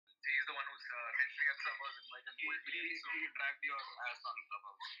one who's essentially a Clubhouse invite and pulled me in. So he dragged your ass on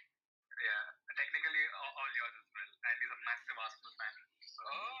Clubhouse. Yeah, technically all yours as well. And he's a massive Arsenal fan. So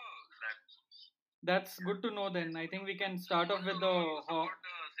that's good to know then. I think we can start off with the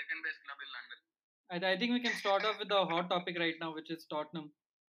second best club in London. I think we can start off with the hot topic right now, which is Tottenham. I'm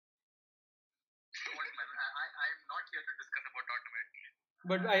not here to discuss about Tottenham.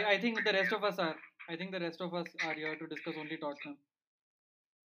 But I think the rest of us are. I think the rest of us are here to discuss only Tottenham.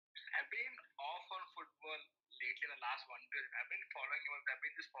 I've been off on football lately in the last 1 year. I've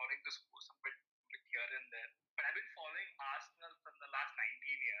been just following the scores a bit here and there. But I've been following Arsenal from the last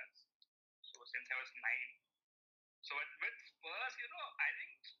 19 years. So since I was 9. So with Spurs, I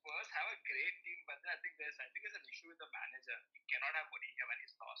think Spurs have a great team, but I think there's an issue with the manager. You cannot have Mourinho when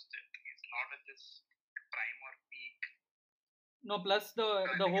he's lost it. He's not at this prime or peak. No, plus the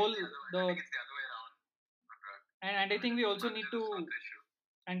whole I think it's the other way around. And I think we also need to.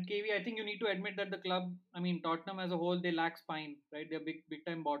 And KV, I think you need to admit that the club, Tottenham as a whole, they lack spine, right? They're big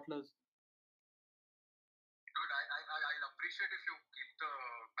time bottlers. Dude, I'll appreciate if you keep the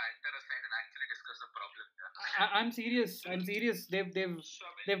banter aside and actually discuss the problem. Yeah. I'm serious.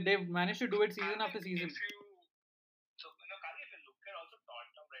 They've managed to do it season after season. Kali, if you look at also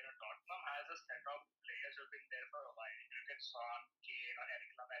Tottenham, right? Tottenham has a set of players who've been there for a while. You look at Son, Kane, or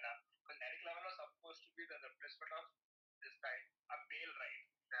Eric Lamela. Because Eric Lamela was supposed to be the replacement of this guy, a Bale, right?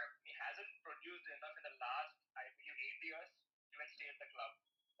 Yeah. He hasn't produced enough in the last, I believe, 8 years to even stay at the club.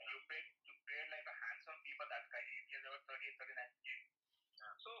 And you paid like a handsome fee for that guy. 8 years, over 38, 39 games.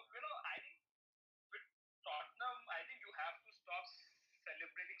 Yeah. So, I think with Tottenham, I think you have to stop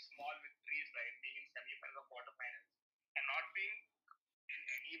celebrating small victories, right? Being in semi-finals or quarterfinals and not being in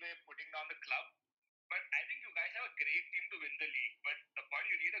any way putting down the club. But I think you guys have a great team to win the league. But the point,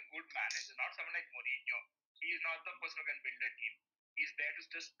 you need a good manager, not someone like Mourinho. He is not the person who can build a team. He's there to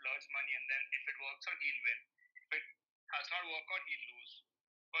just splurge money, and then if it works out, he'll win. If it does not work out, he'll lose.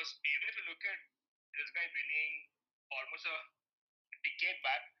 Because even if you look at this guy winning almost a decade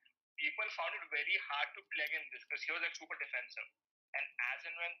back, people found it very hard to play against this because he was like super defensive. And as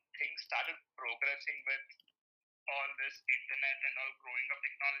and when things started progressing with all this internet and all growing up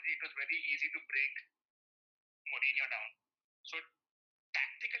technology, it was very easy to break Mourinho down. So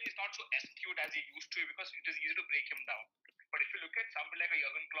tactically, it's not so astute as he used to be because it is easy to break him down. But if you look at somebody like a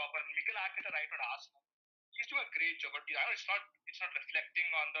Jurgen Klopp or Mikel Arteta right at Arsenal, he's doing a great job. But I know it's not reflecting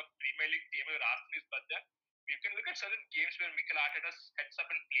on the Premier League table where Arsenal is, but then you can look at certain games where Mikel Arteta sets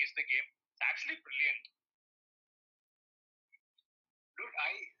up and plays the game. It's actually brilliant. Dude,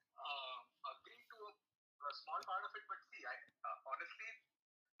 I agree to a small part of it, but see, honestly,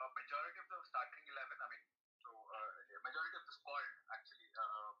 a majority of the starting 11, majority of the squad actually,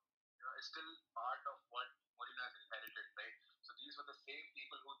 is still part of what Mourinho has inherited, right? So these were the same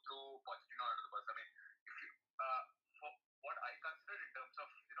people who threw Pochettino under the bus. If you, for what I consider in terms of,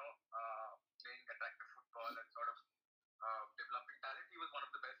 playing attractive football and sort of developing talent, he was one of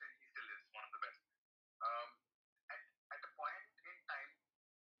the best, and he still is one of the best. At a point in time,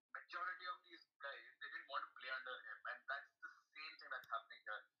 majority of these guys, they didn't want to play under him, and that's the same thing that's happening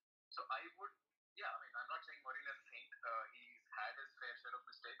here. So I'm not saying Mourinho is a saint. He's had his fair share of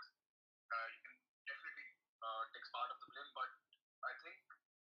mistakes. He can definitely takes part of the blame, but I think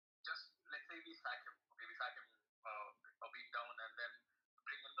just let's say we sack him. Okay, we sack him a week down, and then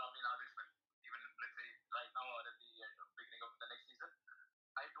bring in Robin Adelsman, even let's say right now or at the beginning of the next season.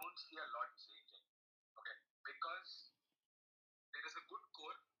 I don't see a lot changing. Okay, because there is a good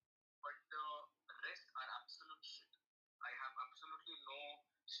core, but the rest are absolute shit. I have absolutely no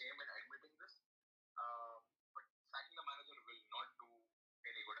shame in admitting this. But sacking the manager will not do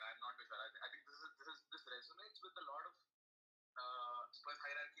any good. I'm not sure. I think this resonates with a lot of Spurs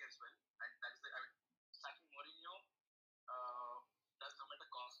hierarchy as well, and that is sacking Mourinho does come at a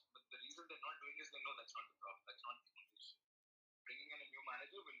cost. But the reason they're not doing is they know that's not the problem. That's not the issue. Bringing in a new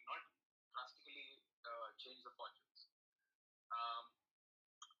manager will not drastically change the fortunes.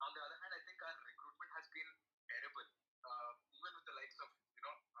 On the other hand, I think our recruitment has been terrible. Even with the likes of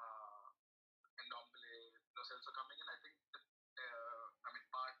Ndombele, Lo Celso coming in, I think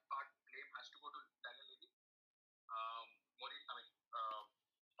part blame has to go to Daniel Levy.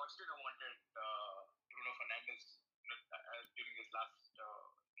 Pochettino wanted Bruno Fernandes during his last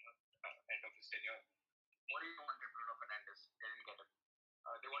end of his tenure. Mourinho wanted Bruno Fernandes, they didn't get him.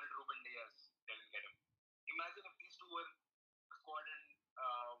 They wanted Ruben Dias, they didn't get him. Imagine if these two were the squad and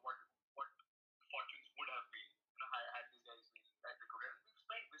what fortunes would have been, had these guys been recruited.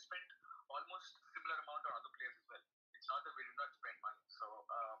 And we spent almost similar amount on other players as well. It's not that we did not spend money. So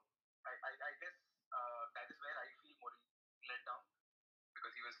I guess that is where I feel Mourinho let down,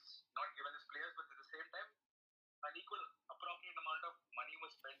 because he was not appropriate amount of money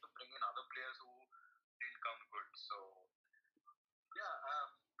was spent to bring in other players who didn't come good. So yeah,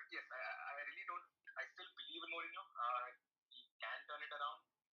 but yes, I really don't. I still believe in Mourinho. He can turn it around,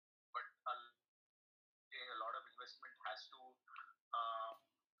 but a lot of investment has to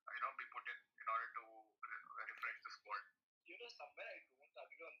be put in order to refresh the squad. Somewhere I don't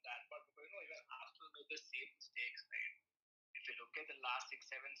agree on that part because even Arsenal made the same mistakes, right? If you look at the last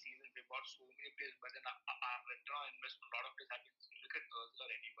 6-7 seasons, we bought so many players, but then our return on investment, a lot of players have been. Look at Özil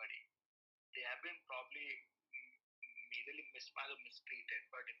or anybody, they have been probably majorly mismanaged or mistreated.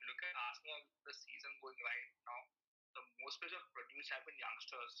 But if you look at Arsenal, the season going right now, the most players have produced have been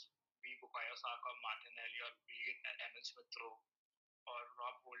youngsters, be it Bukayo Saka, Martinelli, or be it Emil Smith Rowe or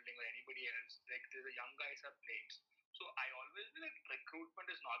Rob Holding or anybody else. Like the young guys are playing. So I always feel like recruitment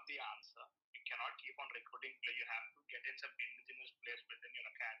is not the answer. You cannot keep on recruiting players. You have to get in some indigenous players within your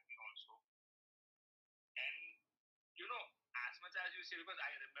academy also. And as much as you say, because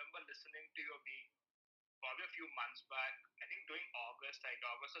I remember listening to your week probably a few months back, I think during August, like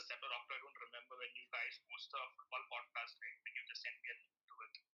August or September, October, I don't remember when you guys hosted a football podcast, right? When you just sent me a link to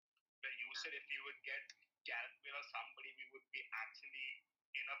it, where you said if we would get Gareth Bale or somebody, we would be actually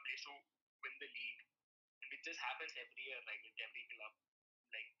in a place to win the league. And it just happens every year, right, with every club.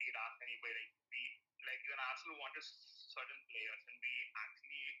 Like, we'd ask anybody, like when Arsenal wanted certain players and we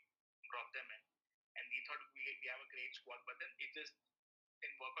actually brought them in. And we thought we have a great squad, but then it just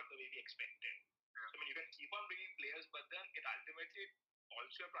didn't work out the way we expected. So, I mean, you can keep on bringing players, but then it ultimately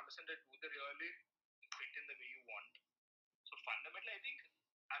also you have to understand that do they really fit in the way you want. So fundamentally, I think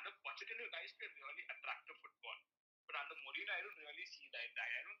under Pochettino, guys play really attractive football. But under Mourinho, I don't really see that.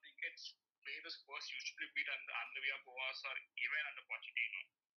 I don't think it's way the Spurs usually beat under Andrea Boas or even under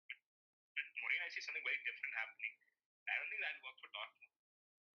Pochettino. With Mourinho, I see something very different happening. I don't think that'll work for Dortmund.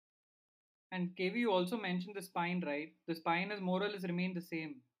 And KV, you also mentioned the spine, right? The spine has more or less remained the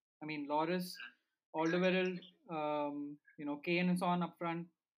same. I mean, Loris, Alderweireld, Kane and so on up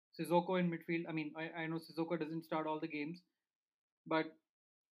front, Sissoko in midfield. I mean, I know Sissoko doesn't start all the games, but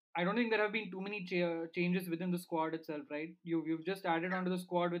I don't think there have been too many changes within the squad itself, right? You've just added onto the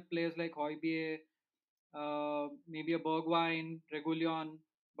squad with players like Højbjerg, maybe a Bergwijn, Regulion,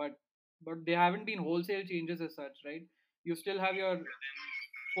 but they haven't been wholesale changes as such, right? You still have your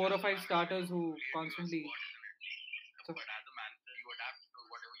 4 or 5 starters who constantly. So, but as a manager, you adapt to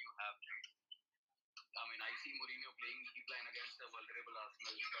whatever you have, right? I mean, I see Mourinho playing deep line against a vulnerable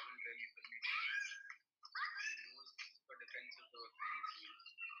Arsenal. He doesn't really use the defensive field.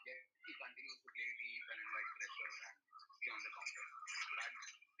 Yet he continues to play deep and invite pressure and be on the counter. So that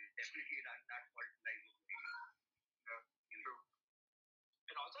definitely that fault lies with Mourinho. True.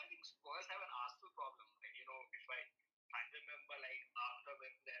 And also, I think Spurs have an Arsenal problem. Right? If I remember, like after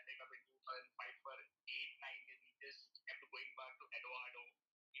when the FA Cup in 2005 for 8-9 years, he just kept going back to Eduardo.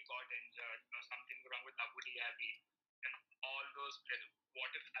 He got injured. Something wrong with Abu Dhabi, and all those players.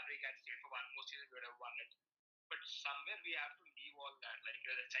 What if Fabregas had stayed for one more season? We would have won it. But somewhere we have to leave all that. Like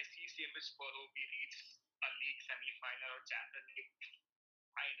I see same with Spurs. We reach a league semi-final or Champions League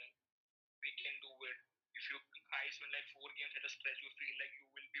final. We can do it. If you guys win like 4 games at a stretch, you feel like you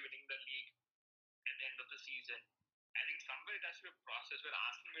will be winning the league at the end of the season. I think somewhere it has to be a process where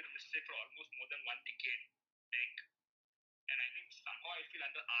Arsenal made a mistake for almost more than 1 decade. Like, and I think somehow I feel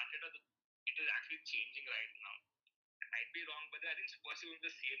under Arteta it is actually changing right now. I might be wrong, but I think Spurs is doing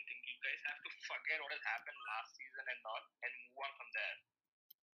the same thing. You guys have to forget what has happened last season and all, and move on from there.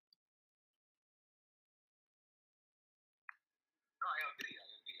 No, I agree.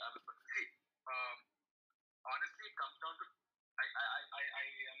 See, honestly, it comes down to I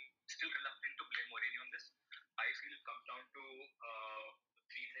am still reluctant to blame Mourinho on this. I feel it comes down to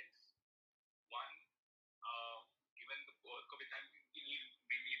 3 things. One, given the COVID time, we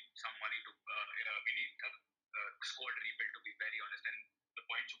need some money to we need a squad rebuild, to be very honest. And the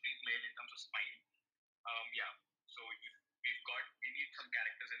point Supreet made in terms of spine, yeah. So we need some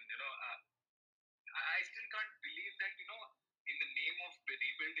characters, and I still can't believe that in the name of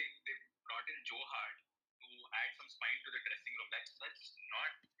rebuilding they brought in Joe Hart to add some spine to the dressing room. That's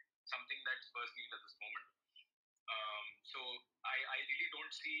not something that Spurs need at this moment. So I really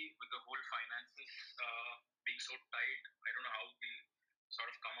don't see with the whole finances being so tight. I don't know how we'll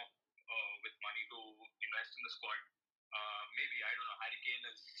sort of come up with money to invest in the squad. Maybe, I don't know, Harry Kane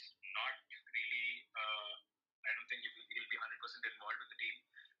is not really, I don't think he'll be 100% involved with the team.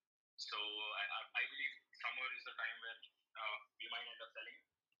 So I believe summer is the time where we might end up selling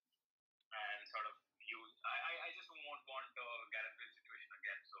and sort of use. I just don't want Gareth Bale situation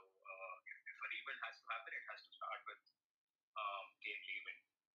again. So if a rebuild has to happen, it has to start with Kane leaving.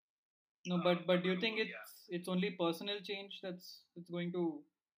 No, but do you think it's only personal change that's going to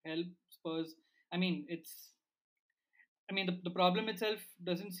help Spurs. I mean, the problem itself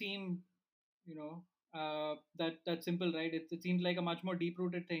doesn't seem, you know, that simple, right? It seems like a much more deep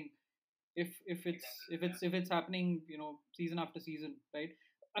rooted thing. If it's happening, season after season, right?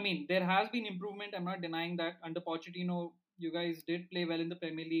 I mean, there has been improvement. I'm not denying that. Under Pochettino, you guys did play well in the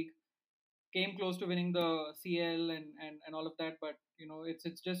Premier League, came close to winning the CL and all of that, but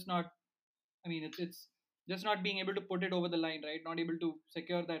it's just not. I mean, it's just not being able to put it over the line, right? Not able to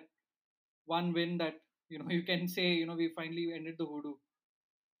secure that one win that you can say we finally ended the hoodoo.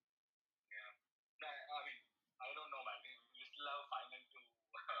 Yeah. No, I mean, I don't know, man. We still have a final to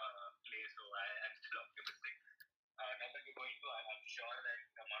play, so I'm still optimistic. Now that we're going to, I'm sure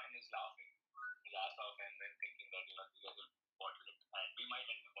that Manan is laughing his ass off and then thinking that you guys will bottle it, and we might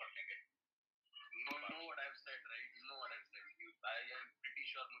end up bottling it. You know what I've said, right? You know what I've said. I am pretty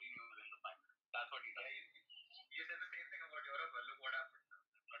sure Mourinho will win the final. That's what he does. You said the same thing about Europa. Look what happened.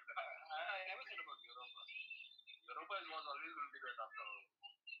 I never said about Europa. Europa was always going to be the after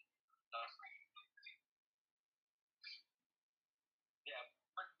last night. Yeah,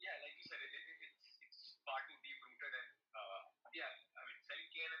 but yeah, like you said, it's far too deep rooted, and yeah, I mean, selling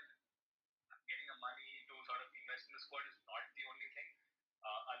Kane and getting the money to sort of invest in the squad is not the only thing.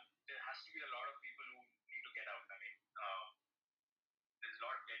 There has to be a lot of people who need to get out. I mean, there's a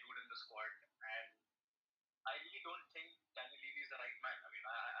lot of deadwood in the squad, and I really don't think Daniel Levy is the right man. I mean,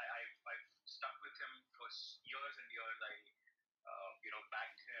 I've stuck with him for years and years. I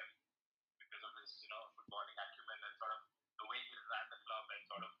backed him because of his footballing acumen and sort of the way he ran the club and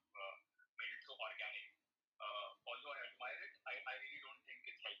sort of made it so organic. Although I admire it, I really don't think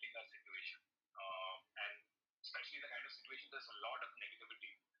it's helping our situation. And especially the kind of situation, there's a lot of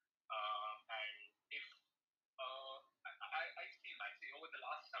negativity. And if I feel, actually, over the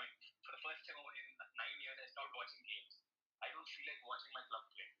last time, for the first time in 9 years, I stopped watching games. I don't feel like watching my club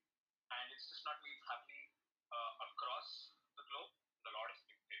play. And it's just not me, it's happening across the globe with a lot of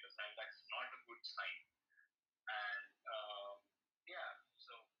spectators, and that's not a good sign. And yeah,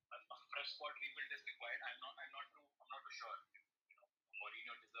 so a fresh squad rebuild is required. I'm not too sure.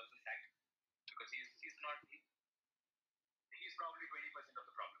 Mourinho deserves a sack because he's probably 20% of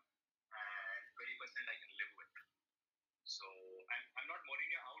the problem, and 20% I can live with. So I'm not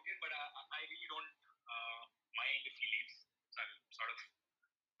Mourinho out yet, but I really don't mind if he leaves. So I'm sort of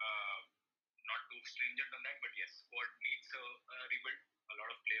not too stringent on that, but yes, squad needs a rebuild. A lot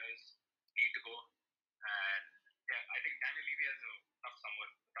of players need to go, and yeah, I think Daniel Levy has a tough summer,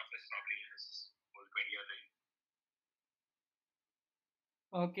 the toughest probably in his whole 20 years.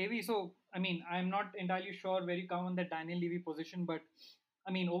 KV, so I mean, I'm not entirely sure where you come on the Daniel Levy position, but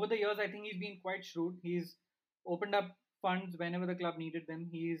I mean, over the years, I think he's been quite shrewd. He's opened up funds whenever the club needed them.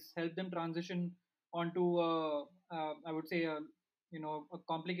 He's helped them transition onto, I would say, a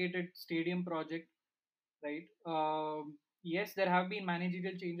complicated stadium project, right? Yes, there have been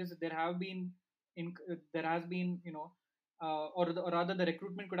managerial changes. There has been, or rather, the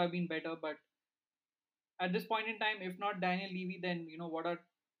recruitment could have been better, but at this point in time, if not Daniel Levy, then what are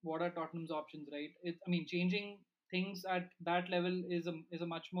Tottenham's options, right? I mean, changing things at that level is a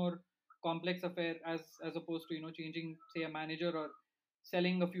much more complex affair as opposed to changing, say, a manager or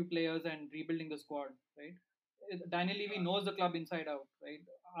selling a few players and rebuilding the squad, right? Daniel Levy knows the club inside out, right?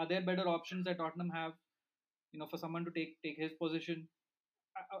 Are there better options that Tottenham have, for someone to take his position?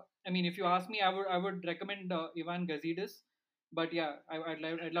 I mean, if you ask me, I would recommend Ivan Gazidis, but yeah,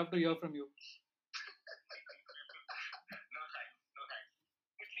 I'd love to hear from you. No thanks, no thanks.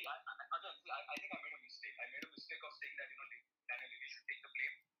 But see, I think I made a mistake. I made a mistake of saying that Daniel Levy should take the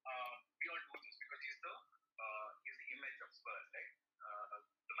blame. We all do this because he's the image of Spurs, right?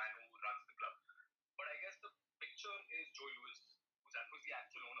 The man who runs the club. But I guess the picture is Joe Lewis, who's the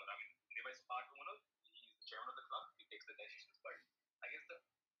actual owner. I mean, Levi is part owner. He's the chairman of the club. He takes the decisions. But I guess the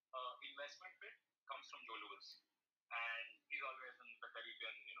investment bit comes from Joe Lewis, and he's always in the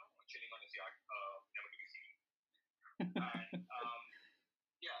Caribbean, chilling on his yacht, never to be seen. And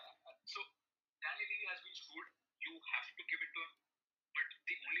yeah, so Daniel Levy has been screwed. You have to give it to him. But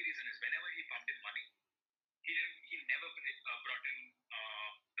the only reason is whenever he pumped in money, he never brought in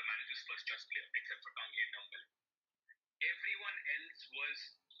the manager's first choice player except for Tanguy and Dumble. Everyone else was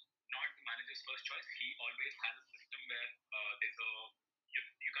not the manager's first choice. He always has a system where there's a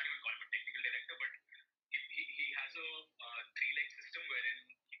you can't even call him a technical director, but he has a three-leg system wherein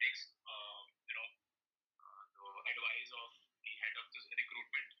he takes the advice of the head of the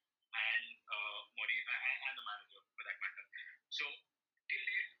recruitment and and the manager for that matter. So till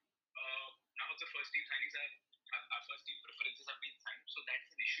date, none of the first team signings our first team preferences have been signed. So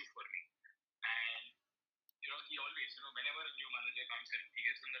that's an issue for me. And comes in, he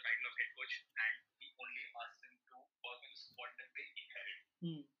gives him the title of head coach, and he only asks him to work in the squad that they inherit.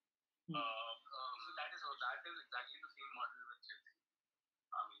 So that is exactly the same model with Chelsea.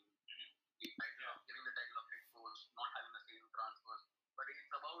 I mean, giving the title of head coach, not having the same transfers, but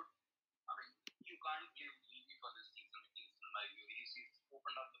it's about. I mean, you can't blame Levy for this season. In my view, he's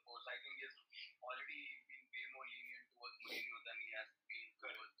opened up the post. I think he's already been way more lenient towards Mourinho than he has been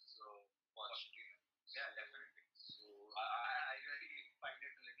towards Pochettino. Yeah, definitely. So I really find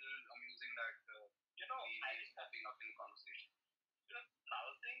it a little amusing that Levy is popping up in the conversation.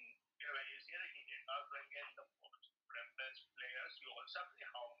 Another thing, when you say that he did not bring in the most preference players, you also have to say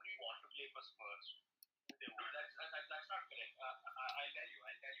how many want to play for Spurs. That's not correct. I'll tell you.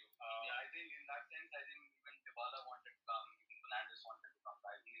 I think in that sense, I think even Dybala wanted to come, even Fernandes wanted to come.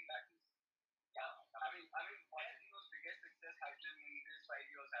 I think that is, Pochettino's biggest success has been in his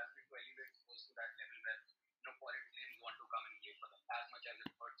 5 years has been to elevate Spurs to that level where quality teams want to come and play for them as much as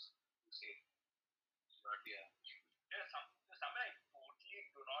it hurts to say. But there's something I totally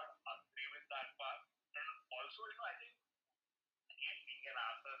do not agree with that part. And also, I think again being an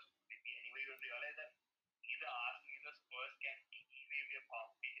answer, anyway, you realize that neither Arsenal neither Spurs can easily be a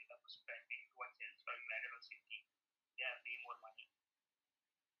compete in terms of spending towards Chelsea or United or City. They have way more money.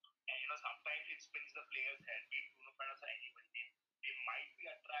 And sometimes it spins the players' head, be it Bruno Fernandes or anyone. They might be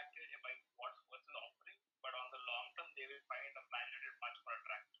attracted by what Spurs is offering, but on the long term, they will find a Man United much more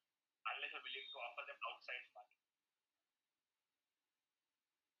attractive unless you're willing to offer them outside money.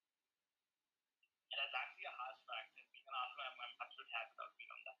 And that's actually a harsh fact. And being an Arsenal, I'm absolutely happy to agree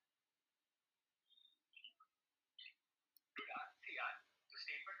on that. The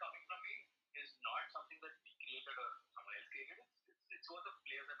statement coming from me is not something that we created or someone else created. It's what the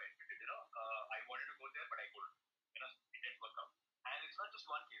players have admitted. I wanted to go there, but I couldn't. It didn't work out. And it's not just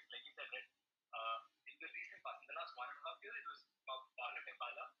one case. Like you said, right? In the recent past, in the last 1.5 years, it was Paulo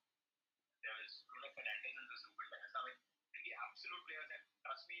Dybala, there was Bruno Fernandes, and there's Ruben Dias. I mean, the absolute players, and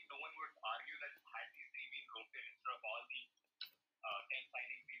trust me, no one would argue that had these three been rotated instead of all the 10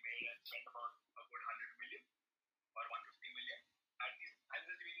 signings we made and spent about a good 100 million or 150 million, had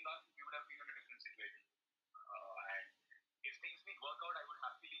this been done, we would have been in a different situation. And if things didn't work out, I would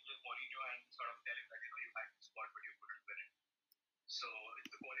happily give Mourinho and sort of tell him that you had the squad, but you couldn't win it. So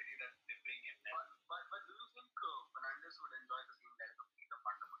it's the quality that they bring in. But do you think Fernandes would enjoy the same level of freedom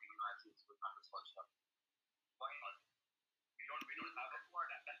under Mourinho as he is with under Solskjaer? Why not? We don't have a squad.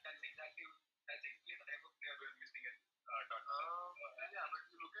 That's exactly the type of player we're missing at Tottenham. But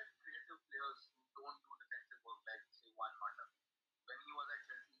you look at creative players who don't do defensive work, like say Juan Mata. When he was at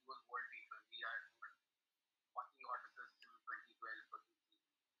Chelsea, he was world beaten. He had 40 odd assists in 2012 for the season.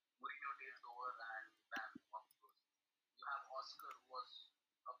 Mourinho takes over and bam, off goes. You have Oscar, who was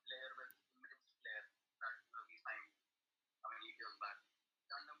a player with immense flair that we signed 8 years back.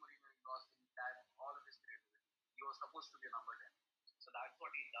 Under Mourinho, he lost all of his creativity. He was supposed to be a number 10. So that's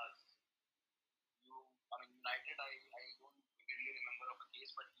what he does. United, I don't vividly remember of a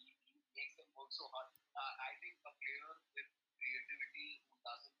case, but he makes them work so hard. I think a player with creativity who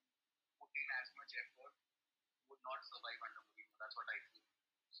doesn't put in as much effort would not survive under Mourinho. That's what I feel.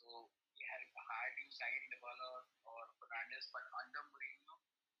 So had you signed Dybala or Fernandes, but under Mourinho,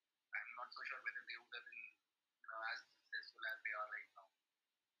 I'm not so sure whether they would have been as successful as they are right now.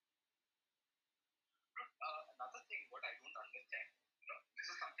 Another thing, what I don't understand, this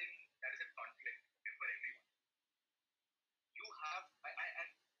is something that is a conflict for everyone. You have,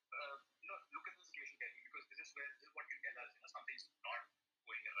 look at the situation carefully, because this is what can tell us, something's not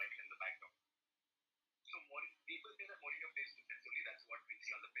going right in the background. So people say that Mourinho plays defensively. That's what we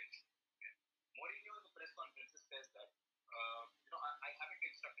see on the pitch. Okay? Mourinho in the press conferences says that, I haven't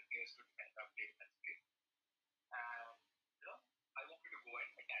instructed players to play defensively, and I want you to go and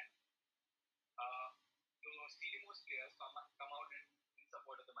attack. So senior-most players come out in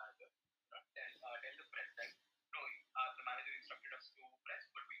support of the manager. Tell the press that no, the manager instructed us to press,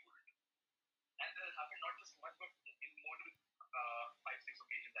 but we couldn't. And this has happened not just once, but in more than 5-6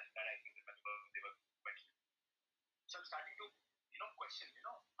 occasions that I can remember they were questioned. So I'm starting to question,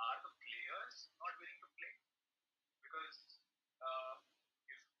 are the players not willing to play? Because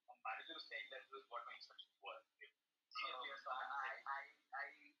if a manager is saying that this is what my instructions were, if players come and say,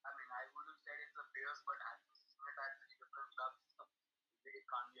 I would have said it's the players, but as it actually different clubs, it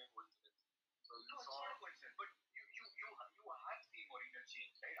can't be a coincidence. So it's not a coincidence, but you have seen Mourinho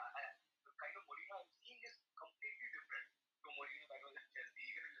change, right? The kind of Mourinho I'm seeing is completely different to Mourinho that was at Chelsea,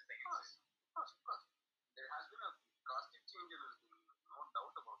 even in the second season. Of course. There has been a drastic change in his game, no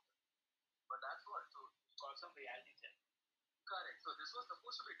doubt about it. But that's what, so it's called some reality check. Correct. So this was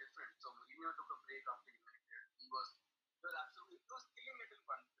supposed to be different. So Mourinho took a break after United. He was was absolutely, he was killing it in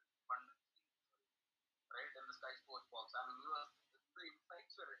front, right, in the Sky Sports box. I mean, the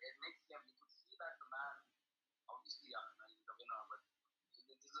insights were next level. You could see that the man, obviously, I mean, he's a winner, but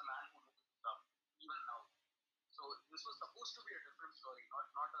this is a man who knows his stuff, even now. So this was supposed to be a different story, not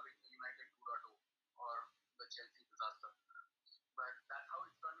a United 2.0 or the Chelsea disaster. But that's how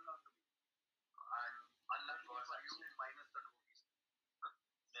it's turning out to be. And unlucky for you, minus the trophies.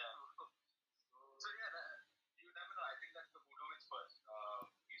 Yeah. So yeah, you never know. I think that's the Budovic first.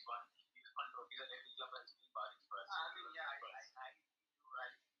 He's won trophies at every club has been barring first. I mean, yeah, I you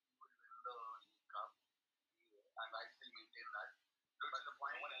will win the League Cup, and I still maintain that. But the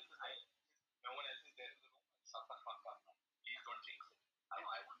point is, no one else is there in the room. Shut the fuck up. Please don't jinx it. I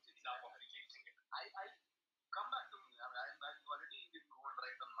won't jinx it. Now of jinxing it. I come back to me. I've already been proven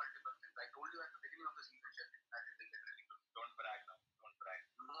right on multiple things. I told you at the beginning of the season, Sheffield United will get ridiculous. Don't brag now. Don't brag.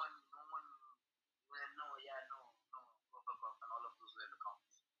 No one. And all of those were the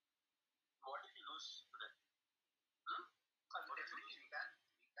counts. What if you lose today? Definitely we can.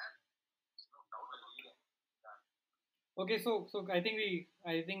 There's no doubt about it. Okay, so I think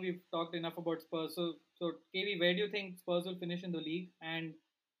we've talked enough about Spurs. So KV, where do you think Spurs will finish in the league? And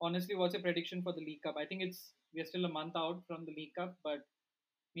honestly, what's your prediction for the League Cup? I think we're still a month out from the League Cup, but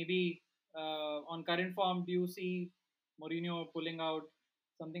maybe on current form, do you see Mourinho pulling out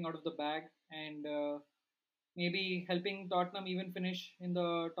something out of the bag and maybe helping Tottenham even finish in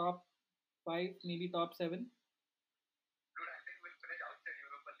the top five, maybe top seven? Dude, I think we'll finish outside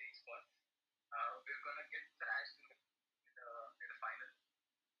Europa League spot. We're gonna get thrashed in the final.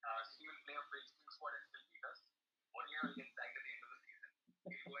 He will play a wasting squad and still beat us. Mourinho will get sacked at the end of the season.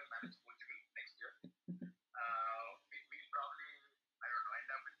 He'll go and manage Portugal next year. We'll probably, I don't know,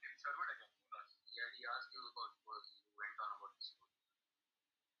 end up with Tim Sherwood again. Who knows? Yeah, he asked you about Spurs. You went on about the Spurs.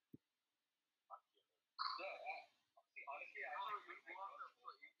 Yeah, see, honestly, I think you'll go off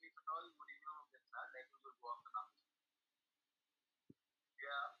if at all Mourinho gets sacked, I think you'll go off the numbers.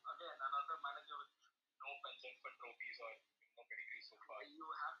 Yeah, again, another manager with no penchant for trophies or no pedigree so far. You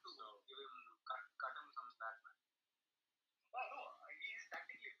have to give him, cut him some slack, man. No, he is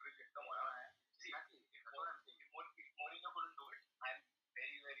tactically brilliant. Come on. See, exactly. That's what I'm saying. If Mourinho couldn't do it, I'm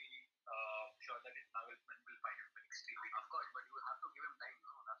very, very sure that his Nagelsmann will find it extremely difficult. Of course, but you have to give him time,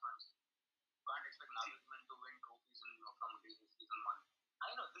 no? That's what I'm saying. You can't expect Nagelsmann to win trophies from season one. I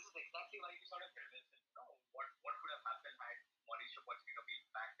know, this is exactly why we sort of realized, what could have happened had Mauricio Pochettino been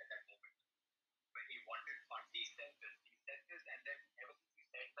back at that moment when he wanted funds. He said this, and then ever since he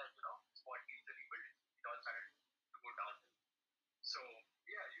said that, squad needs a rebuild, it all started to go downhill. So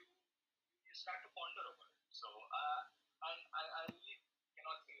yeah, you start to ponder over it. So and I really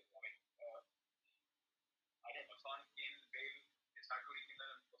cannot say. I mean, I don't know. Son, Kane, Bale, they start to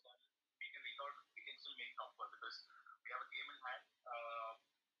rekindle and perform. We can reach out. We can still make top four because we have a game in hand.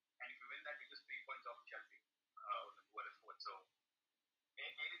 And if we win that, we just 3 points off Chelsea, who are the fourth. So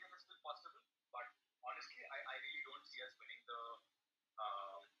anything is still possible. But honestly, I really don't see us winning the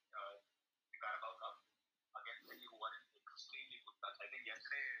Carabao Cup against City, who are in extremely good touch. I think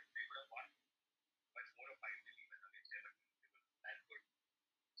yesterday they could have won much more of 5-0 even against Everton. They were that good.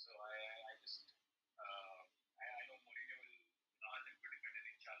 So I just I know Mourinho will ask them to defend it,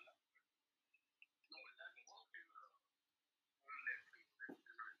 inshallah. No, that is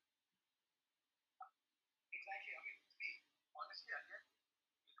exactly. I mean, see, honestly, again,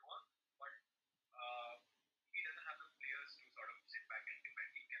 it works, but he doesn't have the players to sort of sit back and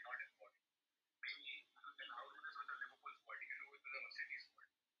defend. He cannot afford it. Maybe you can do this with the Liverpool squad. You can do it with the City squad.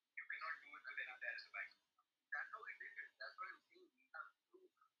 You cannot do it with an entire back. That's how he did it. That's what I'm saying. We have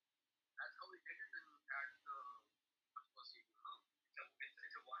proof. That's how we did it at the first season.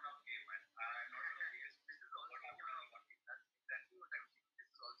 It's a one-off game, and I'm not going to guess. This is also what happened on one game. That's exactly what I'm saying. This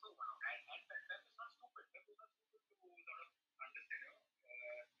is also one-off. And Pep is not stupid. Pep is not stupid to sort of understand.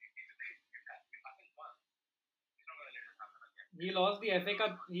 It happens once. He's not going to let it happen again. He lost the FA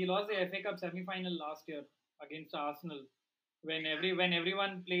Cup. He lost the FA Cup semi-final last year against Arsenal when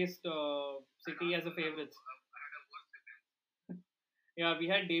everyone placed City as a favourites. Yeah, we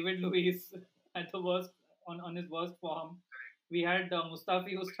had David Luiz at the worst on his worst form. We had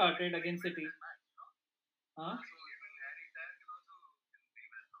Mustafi who started against City. Huh?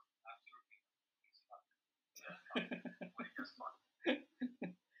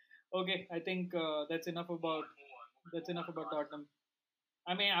 Okay, I think that's enough about Tottenham.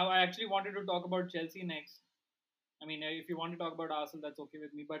 I mean, I actually wanted to talk about Chelsea next. I mean, if you want to talk about Arsenal, that's okay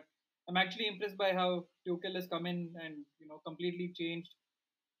with me. But I'm actually impressed by how Tuchel has come in and completely changed,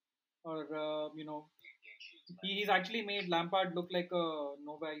 or he's actually made Lampard look like a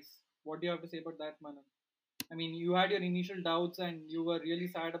novice. What do you have to say about that, Manan? I mean, you had your initial doubts and you were really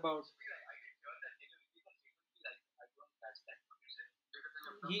sad about. I didn't hear that. Can you repeat that statement? Please? I don't catch that. What you said?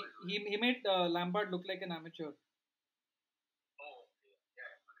 He made Lampard look like an amateur. Oh, okay.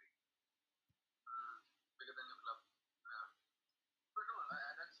 Yeah, agree. Bigger than your club. Yeah. But no,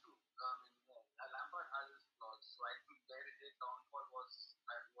 that's true. I mean, Lampard has his flaws. So I think where his downfall was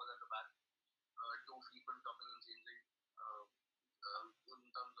at the back. Too frequent chopping and changing in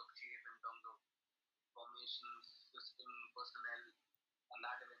terms of shape, in terms of formations, system, personnel, and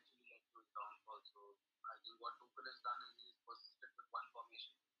that eventually led to his downfall. So I think what Tuchel has done is he's persisted with one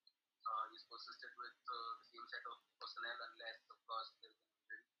formation. He's persisted with the same set of personnel unless, of course, there's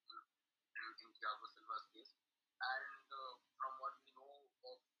an injury in Thiago Silva's case. And from what we know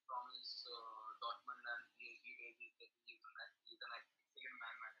from his Dortmund and PSG days, is that he's an excellent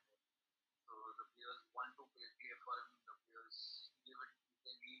man manager. So the players want to play for him. The players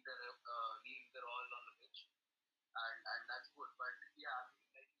they leave their all on the pitch, and that's good. But yeah, I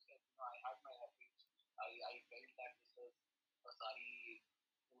mean, like you said, I had my average. I felt that this was a Sari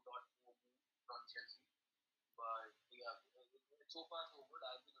 2.0 move from Chelsea. But yeah, so far so good.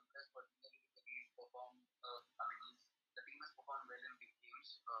 I've been impressed, particularly because he's performed. The team has performed well in big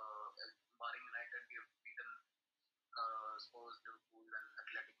games. Barring United, we have beaten Spurs, Liverpool, and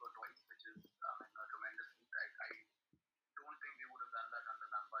Atletico twice, which is a tremendous feat. I don't think we would have done that under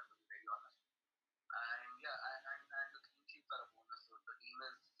Lampard, to be very honest. And yeah, and the clean sheets are a bonus. So the team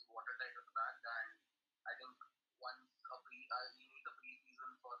is watertight at the back, and I think once we need a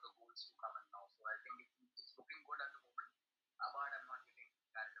pre-season for the goals to come in now. So I think it's looking good at the moment. But I'm not getting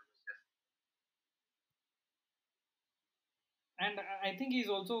carried away just. And I think he's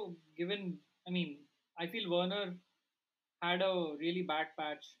also given. I mean, I feel Werner had a really bad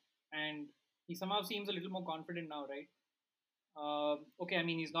patch, and he somehow seems a little more confident now, right? Okay, I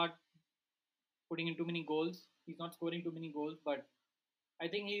mean, he's not putting in too many goals. He's not scoring too many goals, but I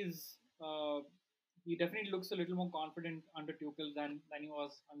think he definitely looks a little more confident under Tuchel than he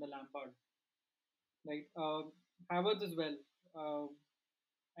was under Lampard. Like Havertz as well, uh,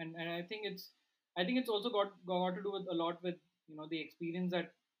 and I think it's also got to do with a lot with the experience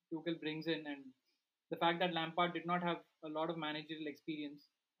that Tuchel brings in, and the fact that Lampard did not have a lot of managerial experience.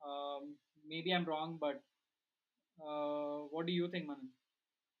 Maybe I'm wrong, but what do you think, Manan?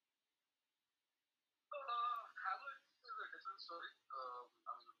 Havertz is a different story.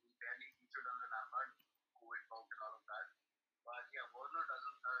 We barely featured under Lampard, who went out and all of that. But yeah, Werner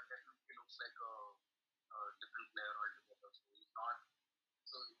doesn't definitely looks like a different player altogether. So he's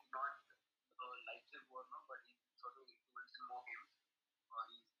not Leipzig Werner, but he's sort of influencing more games.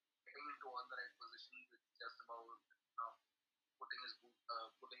 He's getting into all the right positions. It's just about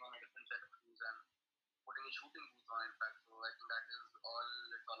putting on a different set of shoes and putting his shooting boots on. In fact, so I think that is all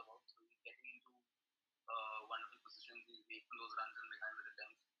it's all about. So he's getting into wonderful positions. He's making those runs in behind the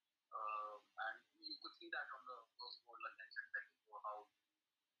defense, and you could see that from the first goal against Atletico, how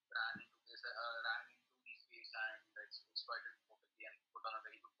ran into the space and exploited perfectly and put on a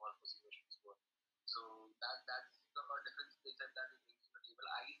very good ball for situation to score. So that's the different skill set that he brings to the table.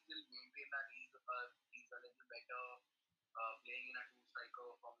 I still maintain that he's a little better playing in a two striker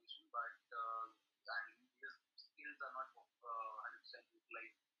formation, but and his skills are not 100%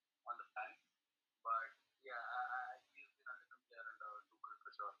 utilized on the flank. But yeah, he's been a different player under Tuchel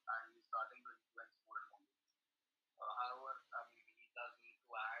for sure, and he's starting to influence more and more. However, I mean, he does need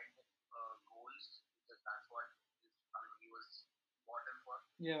to add goals because that's what he was bought in for.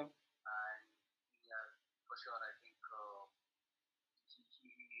 Yeah. And yeah, for sure, I think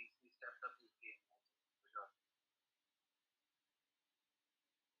he stepped up his game also, for sure.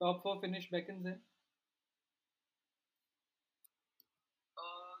 Top four finish beckons in.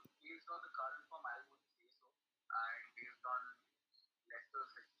 Based on the current form, I would say so, and based on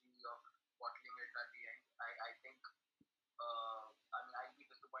Leicester's history of bottling it at the end, I think. I'd be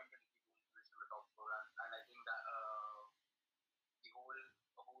disappointed if we don't finish in the top four, and I think that the whole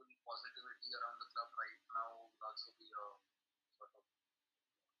positivity around the club right now will also be a sort of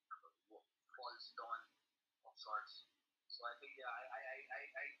false dawn of sorts. So I think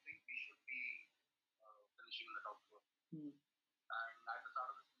I think we should be finishing in the top four. And at the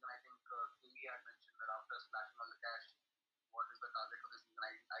start of the season, I think KV had mentioned that after splashing all the cash, what is the target for the season?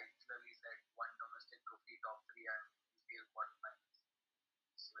 I clearly said one domestic trophy, top three, and we failed quarterfinals.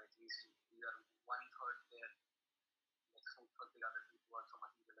 So at least we are 1/3 there. Let's hope for the other two to also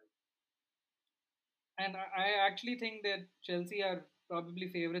materialize. And I actually think that Chelsea are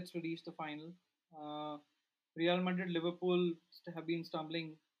probably favourites to reach the final. Real Madrid, Liverpool have been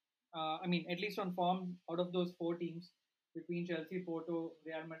stumbling. I mean, at least on form, out of those four teams between Chelsea, Porto,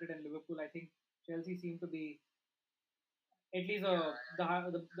 Real Madrid, and Liverpool, I think Chelsea seem to be at least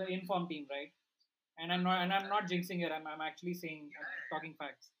the informed team, right? And I'm not jinxing it. I'm actually saying I'm talking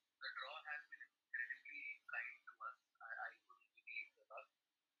facts. The draw has been incredibly kind to us. I couldn't believe the luck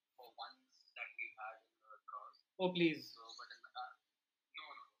for once that we had in the draws. Oh please. So, but no,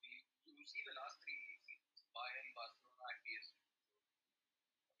 no. You see the last three seasons, Bayern, Barcelona, and PSG.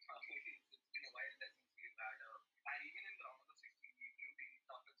 It's been a while that since we've had and even in the round of 16, we drew the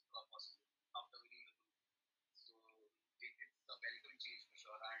toughest draw possible after winning the group. So it's a welcome change for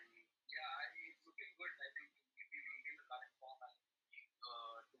sure. And yeah, it's looking good. I think if we maintain the current form and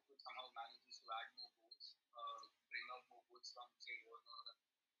to somehow manages to add more goals, bring out more goals from say Werner and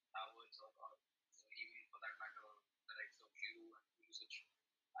Havertz or even for that matter the likes of Giroud and Pulisic.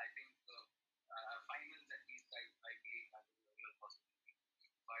 I think finals at least I believe that is a real possibility.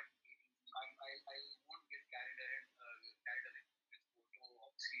 But I won't get carried ahead. Carried away with Porto.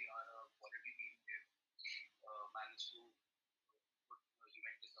 Obviously, are a quality team. They've managed to put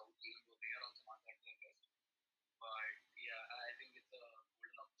Juventus out, even though they are also not at their best. But yeah, I think it's a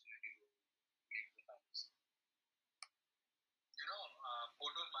golden opportunity to make the finals.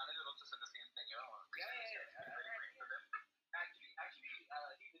 Porto's manager also said the same thing. Yeah, yeah, yeah. Very kind to them. Actually,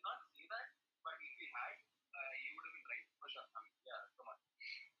 he did not say that, but if he had, he would have been right for sure. I mean, yeah, come on.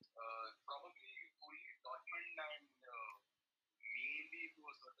 Probably only Dortmund and maybe to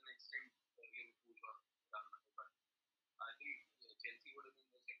a certain extent Liverpool or Real Madrid, but I think Chelsea would have been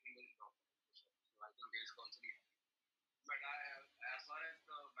the second best option for sure. So I think they should also be happy. But as far as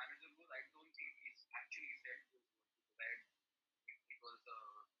the manager goes, I don't think he's actually said those words because it was a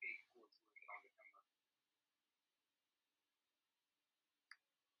fake coach going around with him.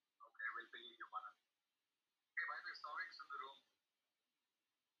 Okay, we'll believe you, Manan. Hey, by the way, Savic's in the room.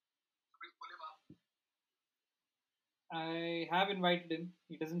 So please pull him up. I have invited him.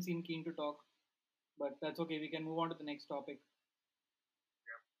 He doesn't seem keen to talk, but that's okay. We can move on to the next topic.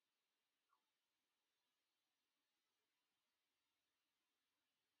 Yeah.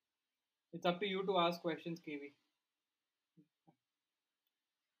 It's up to you to ask questions, KV.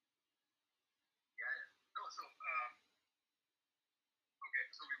 Yeah. No, so okay,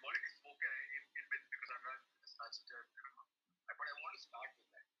 so we've already spoken in bit because I'm not such but I want to start with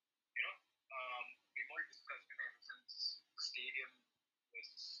that. We've all discussed, since the stadium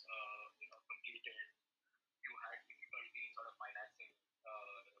was, completed, you had difficulty in sort of financing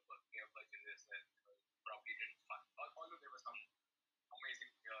player purchases and probably didn't fund. Although there were some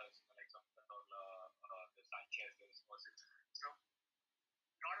amazing players, like some the Sanchez's, was it? So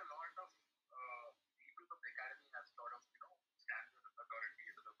not a lot of people from the academy have sort of, stand with authority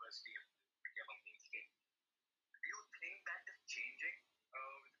to the first team, became a mainstay. Do you think that is changing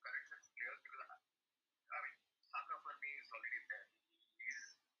with the current set of players? Because I mean, Saka for me is already there.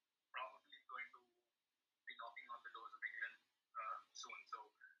 He's probably going to be knocking on the doors of England soon. So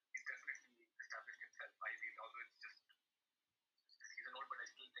he's definitely established himself. I feel, although it's just season old, but I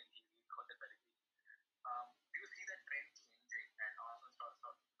still think he's got the pedigree. Do you see that trend changing and Arsenal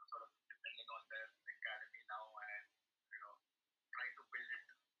sort of depending on their academy now and trying to build it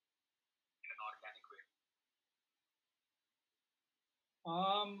in an organic way?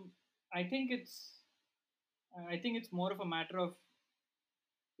 I think it's more of a matter of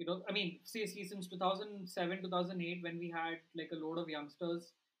I mean, see since 2007 2008 when we had like a load of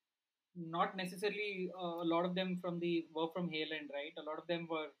youngsters, not necessarily a lot of them were from Haaland, right? A lot of them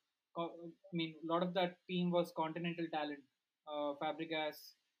were, I mean, a lot of that team was continental talent.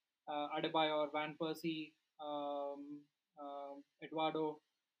 Fabregas, Adebayor, Van Persie, Eduardo,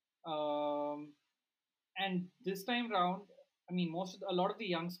 um, and this time round, I mean, a lot of the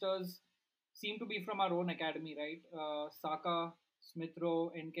youngsters seem to be from our own academy, right? Saka, Smith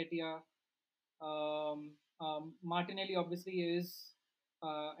Rowe, Nketiah, Martinelli obviously is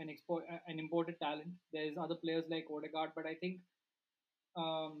an imported talent. There's other players like Odegaard, but I think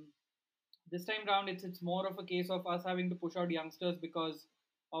um, this time round it's more of a case of us having to push out youngsters because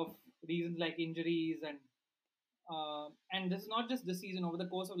of reasons like injuries and this is not just this season. Over the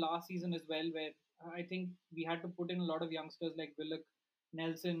course of last season as well, where I think we had to put in a lot of youngsters like Willock,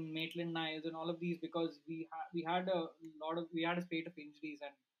 Nelson, Maitland-Niles, and all of these because we had a spate of injuries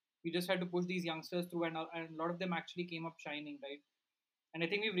and we just had to push these youngsters through and a lot of them actually came up shining, right? And I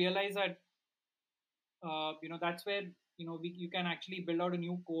think we realized that that's where you can actually build out a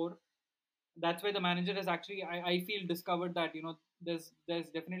new core. That's where the manager has actually I feel discovered that there's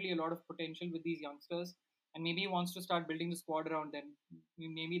definitely a lot of potential with these youngsters and maybe he wants to start building the squad around them.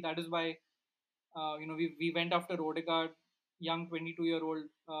 Maybe that is why we went after Odegaard, young 22-year-old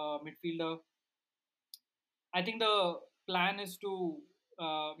midfielder. I think the plan is to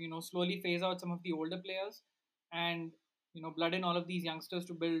slowly phase out some of the older players and blood in all of these youngsters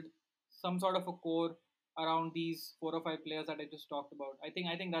to build some sort of a core around these 4 or 5 players that I just talked about. I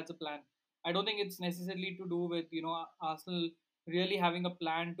think that's a plan. I don't think it's necessarily to do with Arsenal really having a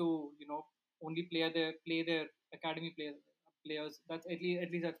plan to only play their academy players. That's at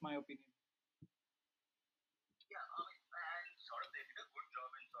least that's my opinion. Yeah, I mean, and sort of they did a good job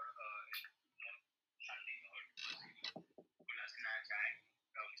in sort of shutting out Kolasinac and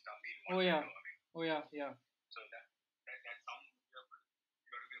Mustafi in one Oh yeah. window. I mean, Oh yeah. Yeah. so that's some you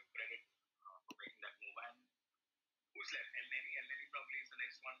got to give credit for making that move. And who's left? El Neni. El Neni probably is the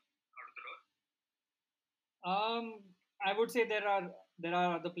next one out of the door. I would say there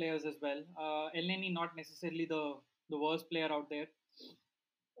are other players as well. El Neni not necessarily the worst player out there.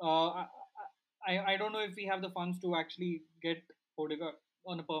 Uh, I don't know if we have the funds to actually get Odegaard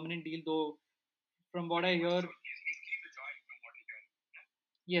on a permanent deal, though. From what I hear, He's keen to join from what he heard.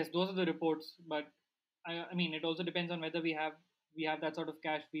 yes, those are the reports. But I mean, it also depends on whether we have that sort of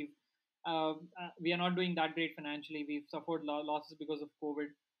cash. We are not doing that great financially. We've suffered losses because of COVID,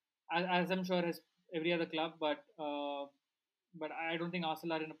 as I'm sure as every other club. But I don't think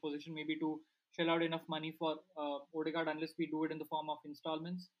Arsenal are in a position maybe to shell out enough money for Odegaard unless we do it in the form of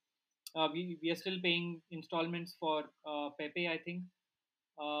installments. We are still paying installments for Pepe, I think.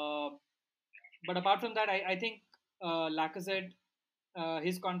 Uh, but apart from that, I think Lacazette,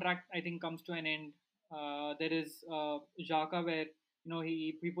 his contract I think comes to an end. There is Xhaka where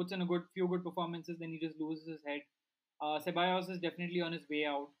he puts in a few good performances, then he just loses his head. Ceballos is definitely on his way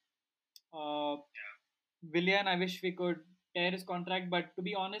out. Uh, Willian, I wish we could tear his contract, but to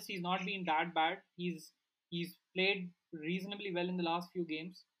be honest, he's not been that bad. He's played reasonably well in the last few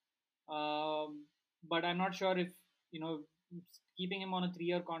games, but I'm not sure if you know keeping him on a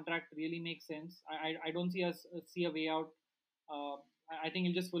 3-year contract really makes sense. I don't see a way out. I think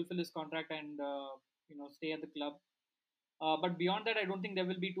he'll just fulfill his contract and stay at the club. But beyond that, I don't think there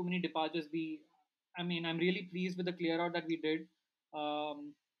will be too many departures. I'm really pleased with the clear out that we did.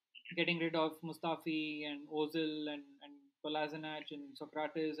 Getting rid of Mustafi and Ozil and Kolasinac and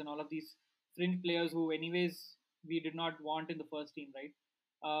Socrates and all of these fringe players who, anyways, we did not want in the first team, right?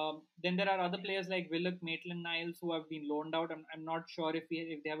 Then there are other players like Willock, Maitland Niles who have been loaned out. I'm not sure if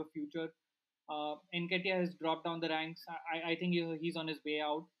they have a future. Nketiah has dropped down the ranks. I think he's on his way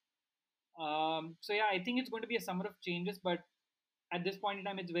out. So yeah, I think it's going to be a summer of changes, but at this point in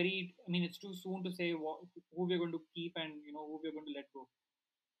time, it's too soon to say who we're going to keep and who we're going to let go.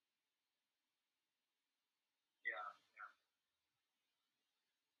 Yeah, yeah.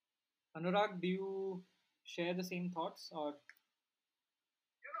 Anurag, do you share the same thoughts or?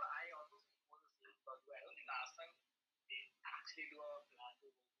 I also think for the same because I don't think last time they actually do a plan to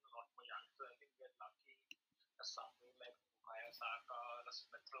go a lot more young. So I think we're lucky that something like Bukayo Saka or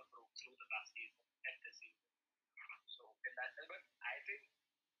Smith broke through the last season and this season. So in that sense, but I think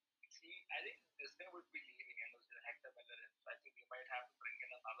this guy would be leaving and was Hector Bellerin. So I think we might have to bring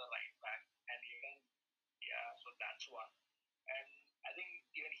in another right back. And even, yeah, so that's one. And I think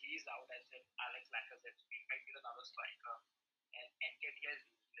even he's out as in Alex Lacazette. So we might need another striker. And Nketiah is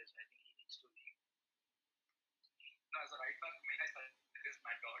useless. I think he needs to leave. No, as a right back, I suggest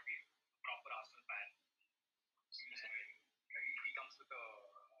Matt Doherty, a proper Arsenal fan. He comes with a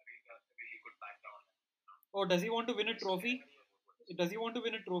really good background. Oh, does he want to win a trophy? Does he want to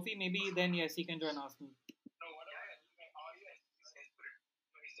win a trophy? Maybe then yes, he can join Arsenal. No, whatever. He's desperate.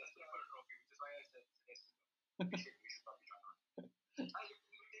 No, he's desperate for a trophy, which is why I said suggested we should probably join on.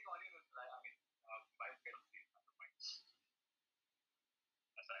 You will take Aurier as I mean, by penalty at the point.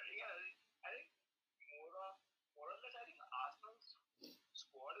 I think more or less, I think Arsenal's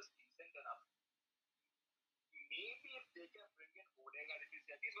squad is decent enough. Maybe if they can bring in Odegaard, if he's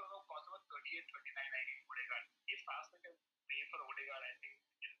at least going to cost about 38, 39, I think Odegaard. If Arsenal can pay for Odegaard, I think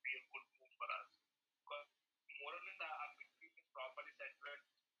it'll be a good move for us. Because more or less, our midfield is properly set with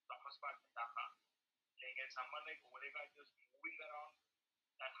Thomas Partey and Daka. And someone like Odegaard just moving around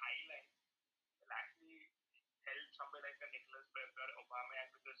that high line will actually help somebody like a Nicholas Pepe or Aubameyang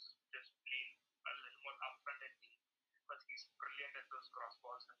to just play a little more upfront and deep because he's brilliant at those cross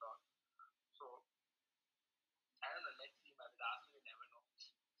balls and all. So I don't know. Let's see. With Arsenal, you never know.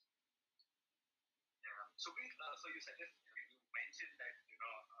 Yeah. So you suggest you mentioned that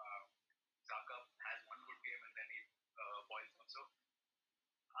Zaka has one good game and then he boils up. So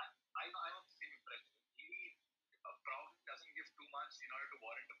I'm of the same impression. He probably doesn't give too much in order to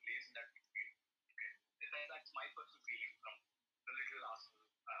warrant a place in that midfield. Okay, that's my personal feeling from the little Arsenal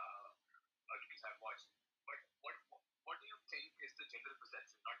games I've watched. But what do you think is the general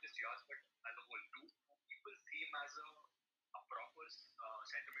perception, not just yours, but as a whole? Do people see him as a proper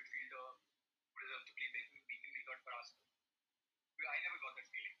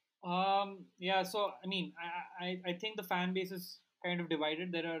Yeah. So I mean, I think the fan base is kind of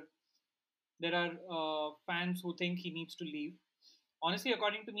divided. There are fans who think he needs to leave. Honestly,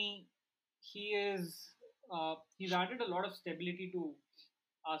 according to me, he's added a lot of stability to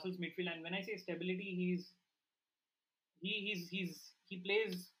Arsenal's midfield. And when I say stability, he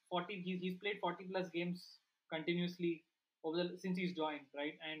plays 40. He's played 40 plus games continuously since he's joined,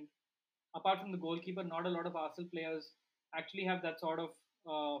 right? And apart from the goalkeeper, not a lot of Arsenal players actually have that sort of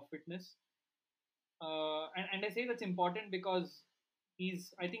fitness. And I say that's important because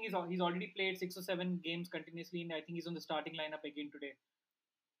I think he's already played 6 or 7 games continuously, and I think he's on the starting lineup again today.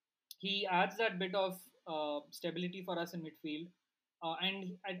 He adds that bit of stability for us in midfield,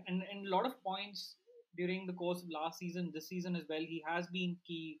 and a lot of points during the course of last season, this season as well. He has been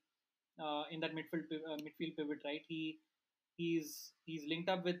key in that midfield pivot, right? He's linked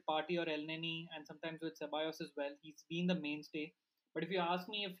up with Party or El Neni, and sometimes with Ceballos as well. He's been the mainstay. But if you ask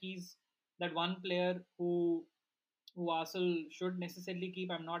me if he's that one player who Arsenal should necessarily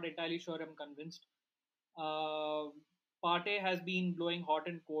keep, I'm not entirely sure. I'm convinced. Uh, Partey has been blowing hot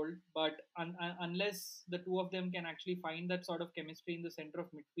and cold, but unless the two of them can actually find that sort of chemistry in the center of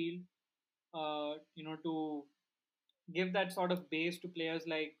midfield, to give that sort of base to players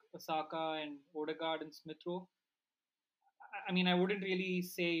like Saka and Odegaard and Smith Rowe, I mean, I wouldn't really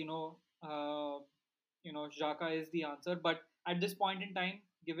say Xhaka is the answer. But at this point in time,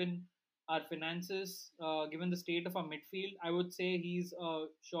 given our finances, given the state of our midfield, I would say he's a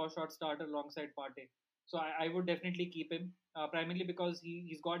sure shot starter alongside Partey. So I would definitely keep him, primarily because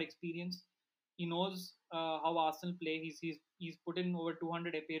he's got experience. He knows how Arsenal play. He's put in over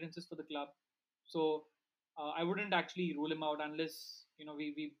 200 appearances for the club. So I wouldn't actually rule him out unless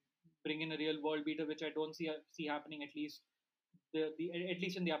we bring in a real world beater, which I don't see happening, the at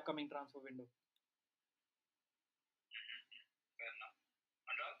least in the upcoming transfer window. Fair enough.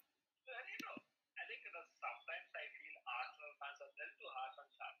 Anurag? Well, I think sometimes I feel Arsenal fans are a little too harsh on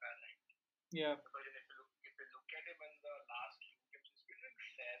Saka, right? Yeah. Because if you look at him in the last few games, he's been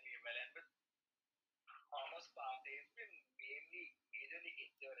doing fairly well. And with Thomas Partey, he's been majorly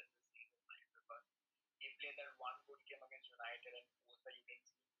injured in this season, right? Because he played that one good game against United, and post that you didn't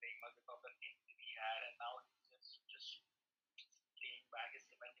see him playing much because of the injury he had, and now he's just playing back his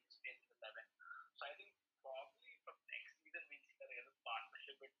cementing his place in the 11. So I think probably from next season we'll see a real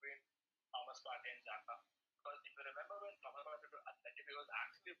partnership between Thomas Partey and Xhaka. Because if you remember when Thomas Partey to Athletic, he was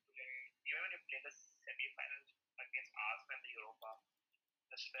actually playing, even when he played the semi-finals against Arsenal in the Europa,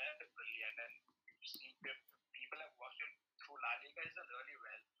 the strength is brilliant. And you see people have watched him through La Liga, he's done really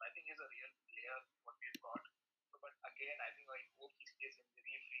well. So I think he's a real player, what we've got. So, but again, I think I hope he stays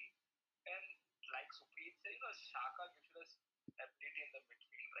injury free. And like Supreet said, Shaka gives you the stability in the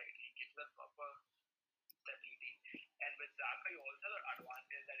midfield, right? He gives you the proper stability. And with Zaka, you also have the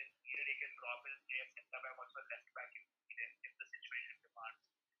advantage that in period he can drop in, play a centre back, also left back if the situation demands.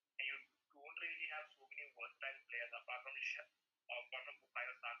 And you don't really have so many versatile players apart from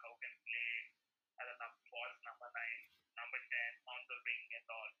Bukayo Saka who can play as a false number 9, number 10 on the wing and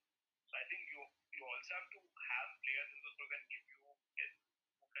all. So I think you also have to have players in those who can give you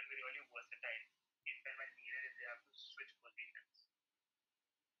who can be really versatile if and when needed if they have to switch positions.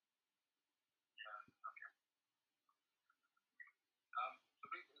 Yeah. Okay.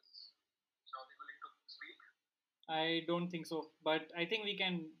 Supreet, is Saudi willing to speak? I don't think so, but I think we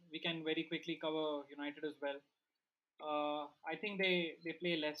can very quickly cover United as well. I think they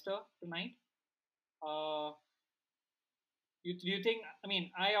play Leicester tonight. Uh, do you think? I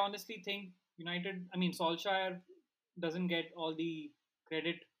mean, I honestly think United. I mean, Solskjaer doesn't get all the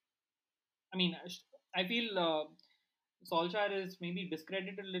credit. I mean, I feel Solskjaer is maybe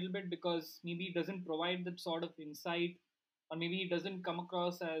discredited a little bit because maybe he doesn't provide that sort of insight, or maybe he doesn't come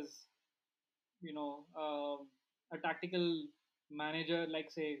across as you know a tactical manager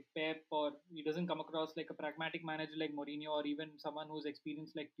like say Pep, or he doesn't come across like a pragmatic manager like Mourinho, or even someone who's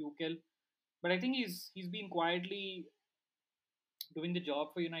experienced like Tuchel. But I think he's been quietly doing the job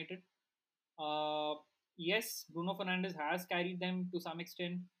for United. Uh, yes, Bruno Fernandes has carried them to some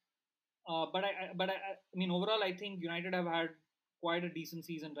extent, I mean, overall, I think United have had quite a decent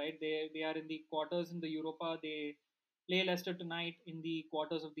season, right? They are in the quarters in the Europa. They play Leicester tonight in the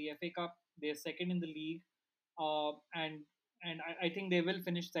quarters of the FA Cup. They are second in the league, and I think they will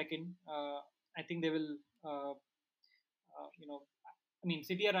finish second. I think they will, you know, I mean,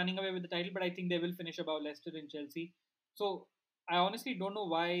 City are running away with the title, but I think they will finish above Leicester and Chelsea. So I honestly don't know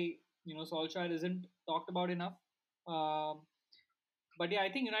why Solskjaer isn't talked about enough. Um, but yeah,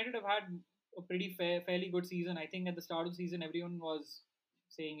 I think United have had a fairly good season. I think at the start of the season, everyone was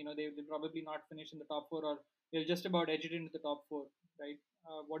saying they'll probably not finish in the top four, or they'll just about edge it into the top four, right?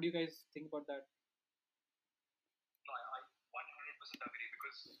 What do you guys think about that? No, I 100% agree,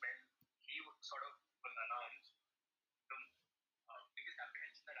 because when he sort of was announced, the biggest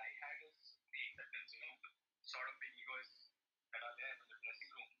apprehension that I had is the acceptance, the sort of big egos that are there in the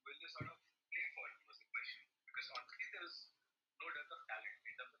dressing room. Will they sort of play for him was the question. Because honestly, there's no dearth of talent.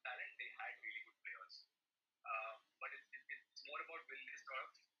 In terms of talent, they had really good players. But it's more about will they sort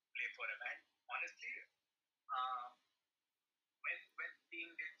of play for him. And honestly, when the team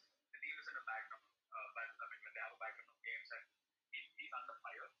is in a background, I mean, when they have a background of games and he's under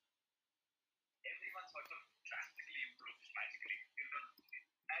fire, everyone sort of drastically improves magically.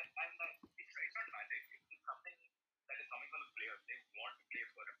 And it's not magic. It's something that is coming from the players. They want to play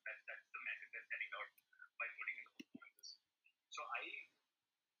for him. That's the message they're sending out by putting in the performances. So I,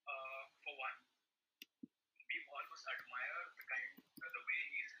 for one, we almost admire the way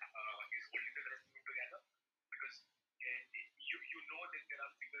he's holding the dressing room together, because you know that there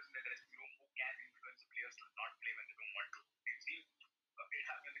are figures in the dressing room who can influence the players to not play when they don't want to. We've seen it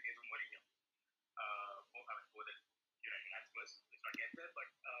happen in the case of Mourinho. Both at United and Spurs. Let's not get there, but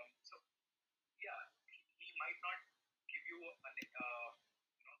so yeah, he might not give you a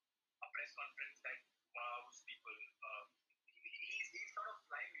press conference that wows people. He's sort of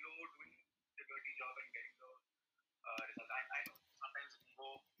flying low, doing the dirty job and getting the results. I know sometimes it can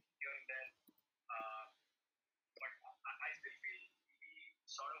go here and there, but I still feel he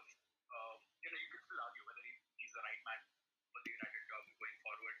sort of, you could still argue whether he's the right man for the United job going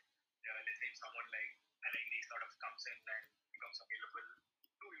forward. Let's say if someone like Allegri sort of comes in and becomes available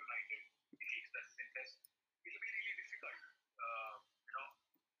to United, if he expresses interest, it'll be really difficult,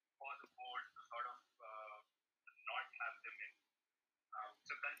 for the board to sort of not have them in.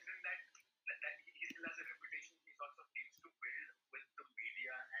 So considering that he still has a reputation, he also needs to build with the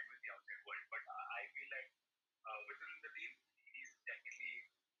media and with the outside world. But I feel like within the team, he's definitely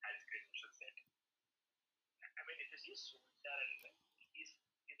has credentials set. I mean, if you see Solskjaer and he's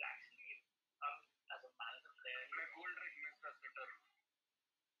actually as a manager player, my gold ring Mr. Twitter.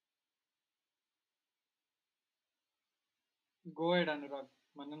 Go ahead, Anurag.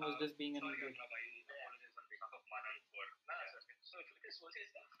 Manan was just being an Sorry, idiot. Anurag, I apologize on behalf of Manan for so if you look at Solskjaer,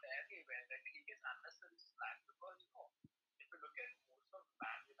 is fairly aware that he gets unnecessary slack, because if you look at most of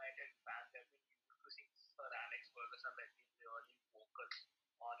Man United fans, have been used to seeing Sir Alex Ferguson like being really focused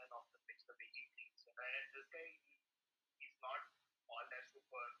on and off the pitch, the way he thinks. And this guy, he's not all that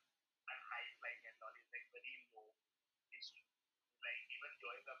super and high flying and all. He's like very low. He's like, even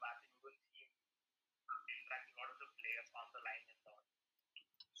during the match, you will see him interacting a lot with the players on the line and all.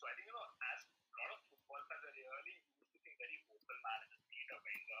 So I think, as a lot of football fans are really used to being very vocal managers, Peter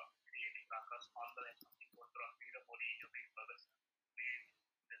Wenger, creating ruckus on the line, something going wrong, Peter Mourinho, Peter Ferguson,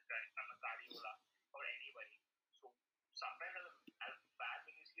 this guy, Guardiola, or anybody. So sometimes as bad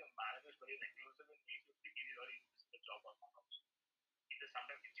when you see a manager is very reclusive in nature, he really does the job of house. It just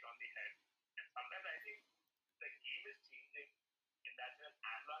sometimes hits you on the head. And sometimes I think the game is changing in that sense.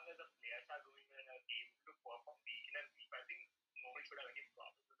 As long as the players are doing it and are able to perform week in and week, I think no one should have any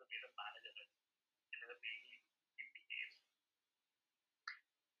problems with the way the manager is and the way he behaves.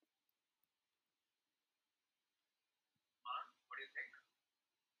 Man, what do you think?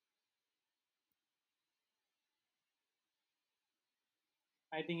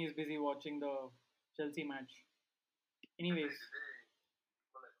 I think he's busy watching the Chelsea match. Anyways,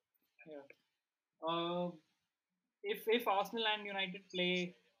 yeah. If Arsenal and United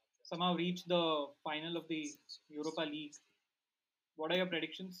play somehow reach the final of the Europa League, what are your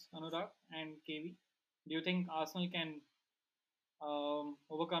predictions, Anurag and KV? Do you think Arsenal can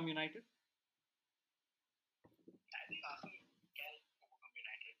overcome United? I think Arsenal can overcome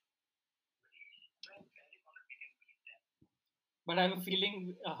United. I'm very confident we can beat them. But I have a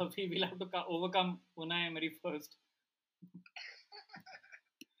feeling we will have to overcome Unai Emery first.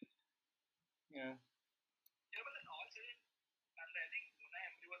 Yeah. Yeah, but then also, and I think Unai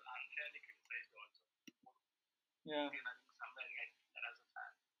Emery was unfairly criticized also. Yeah. And I think somewhere I think that as a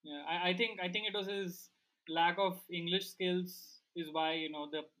fan. Yeah, I think it was his lack of English skills is why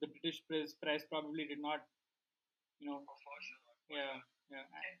the British press probably did not For sure. Yeah.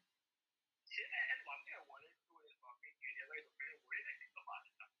 And one thing I wanted to is talking area wise, okay, what did I think of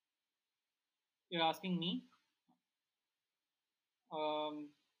Arsenal? You're asking me? I'm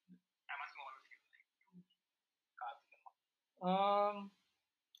asking all of you, like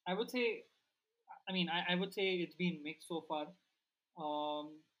I would say, I would say it's been mixed so far.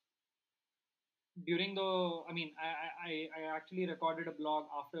 During the, I actually recorded a blog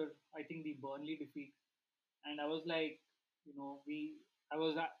after I think the Burnley defeat, and I was like, we I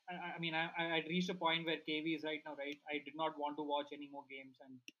was, I mean, I'd reached a point where KV is right now, right? I did not want to watch any more games,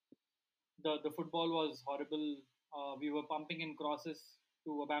 and the football was horrible. We were pumping in crosses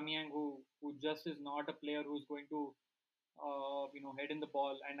to Aubameyang, who just is not a player who's going to, head in the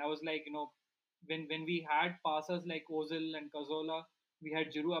ball. And I was like, when we had passers like Ozil and Cazorla, we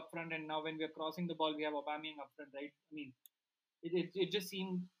had Giroud up front, and now when we are crossing the ball, we have Aubameyang up front, right? I mean, it just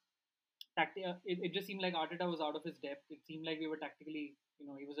seemed it just seemed like Arteta was out of his depth. It seemed like we were tactically,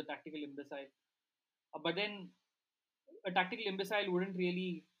 he was a tactical imbecile. But then a tactical imbecile wouldn't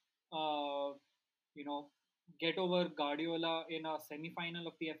really, uh, you know, get over Guardiola in a semi-final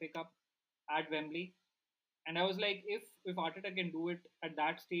of the FA Cup at Wembley. And I was like, if Arteta can do it at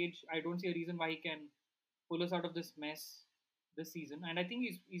that stage, I don't see a reason why he can pull us out of this mess this season. And I think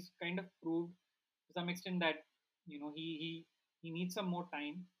he's kind of proved to some extent that he needs some more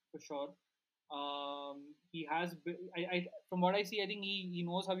time for sure. He has, from what I see, I think he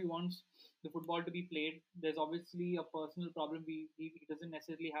knows how he wants the football to be played. There's obviously a personal problem. He doesn't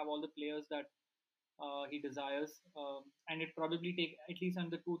necessarily have all the players that he desires, and it probably take at least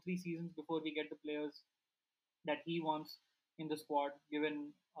another 2-3 seasons before we get the players that he wants in the squad,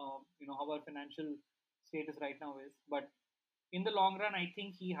 given how our financial status right now is. But in the long run, I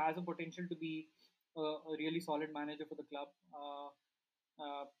think he has a potential to be a really solid manager for the club.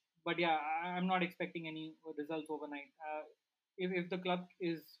 Uh, but yeah, I'm not expecting any results overnight. If the club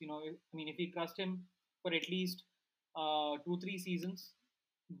is, if we trust him for at least 2-3 seasons,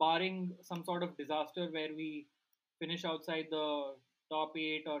 barring some sort of disaster where we finish outside the top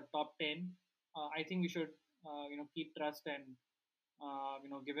 8 or top 10, I think we should, keep trust and,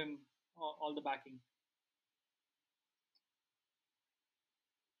 give him all the backing.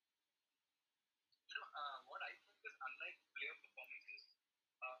 What I think is, unlike player performances,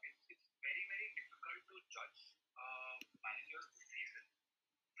 it's very, very difficult to judge managers this season.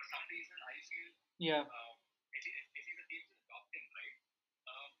 For some reason, I feel, Yeah. at least the teams in the top 10, right?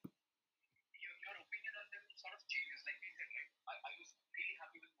 Your opinion on them sort of changes, like we said, right? I was really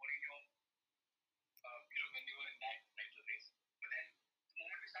happy with Mourinho, when you were in that title race. But then the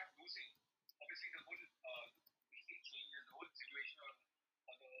moment we start losing, obviously the whole thing changes, the whole situation or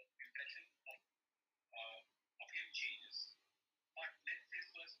the impression of him changes. But let's say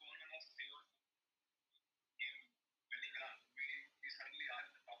Spurs go on a 3 or 4 game winning run, we suddenly are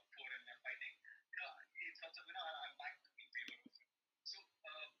in the top 4 and they're fighting. It's also, I'm back in favor of him. So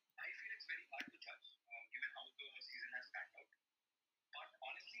I feel it's very hard to judge, given how the season has panned out. But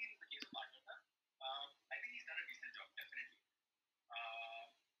honestly, in the case of Arteta, I think he's done a decent job, definitely.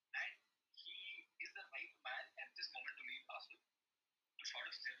 And he is the right man at this moment to lead Arsenal, to sort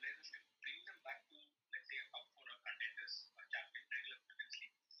of stabilize the ship, bring them back to, let's say, up for a contenders, a champion, regular Champions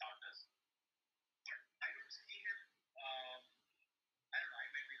League starters. But I don't see him. I don't know. I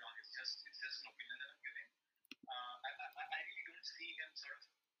might be wrong. It's just an opinion that I'm giving. I really don't see him sort of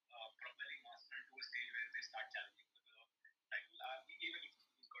propelling Arsenal to a stage where they start challenging for the title. Even if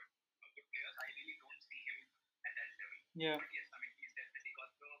he's got good players, I really don't see him at that level. Yeah. But yes, I mean, he's definitely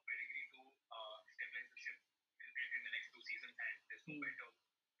got the pedigree to stabilize the ship in the next 2 seasons, and there's no better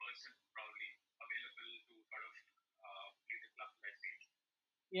person probably available to sort of lead the club to that stage.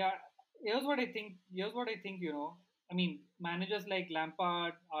 Yeah, here's what I think. Here's what I think. I mean, managers like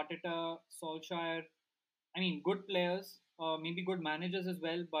Lampard, Arteta, Solskjaer. I mean, good players, maybe good managers as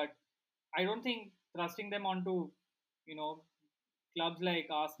well. But I don't think thrusting them onto, you know, clubs like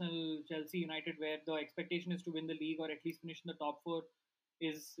Arsenal, Chelsea, United, where the expectation is to win the league or at least finish in the top four,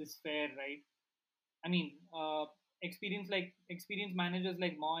 is fair, right? I mean, experienced managers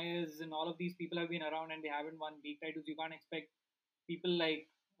like Moyes and all of these people have been around and they haven't won league titles. You can't expect people like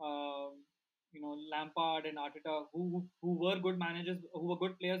Lampard and Arteta, who were good managers, who were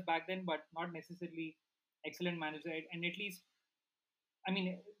good players back then, but not necessarily excellent managers. Right? And at least, I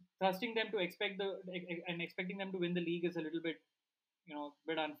mean, trusting them to expecting them to win the league is a little bit,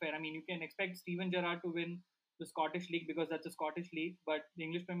 bit unfair. I mean, you can expect Steven Gerrard to win the Scottish League because that's a Scottish league, but the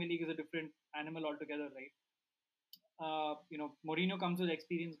English Premier League is a different animal altogether, right? Mourinho comes with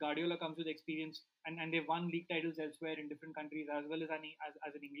experience, Guardiola comes with experience, and they've won league titles elsewhere in different countries as well as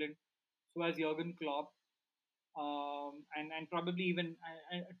in England. So as Jurgen Klopp, and probably even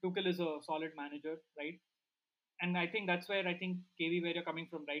Tuchel is a solid manager, right? And I think that's where I think KV, where you're coming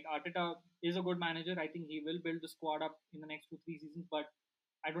from, right? Arteta is a good manager. I think he will build the squad up in the next 2-3 seasons, but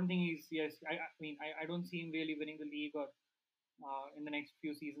I don't think he's yes. I mean, I don't see him really winning the league or in the next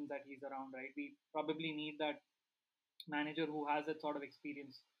few seasons that he's around, right? We probably need that manager who has that sort of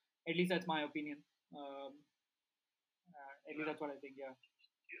experience. At least that's my opinion. At least that's what I think. Yeah.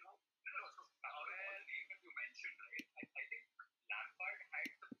 So our name that you mentioned, right? I think Lampard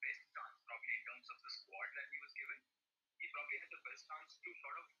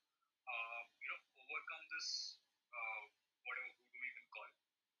this whatever who do we even call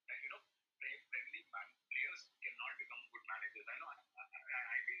that Premier League players cannot become good managers. I know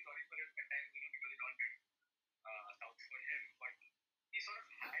I feel sorry for him at times because it all gets doubts for him, but he sort of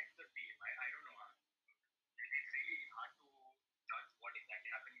had the team. I don't know. It's really hard to judge what exactly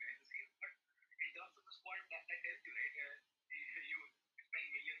happened behind the scenes, but in terms of the squad, that tells you, right? You spend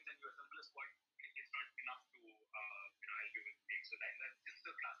millions and you assemble a squad. It's not enough to help you win the league. So that's just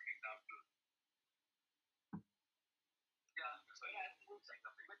a classic example. Yeah, sorry. I think saying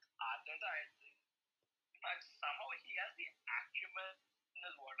something with Arteta. I think somehow he has the acumen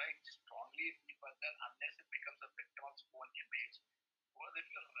is what I strongly feel, but then unless it becomes a victim of his own image. Because if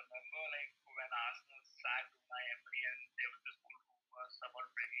you remember, like when Arsenal sacked Unai Emery and there was this whole rumors about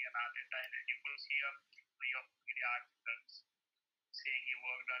bringing an Arteta, and you could see a play of media articles saying he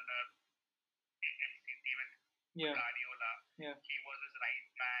worked under in City with Guardiola. Yeah. He was his right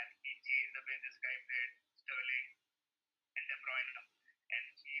man. He changed the way this guy played Sterling and De Bruyne, and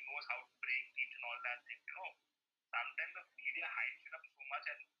he knows how to break teams and all that thing. Sometimes the media hypes it up so much,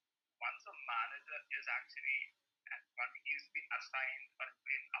 and once a manager is actually, once he's been assigned or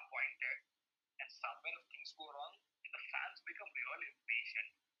been appointed, and somewhere if things go wrong, the fans become really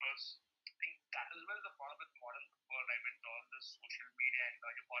impatient. Because I think that is where the problem with modern football, right, with all the social media and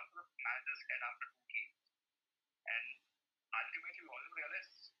you fall to the manager's head after 2 games. And ultimately, we also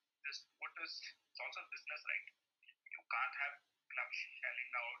realize this what is it's also business, right? You can't have clubs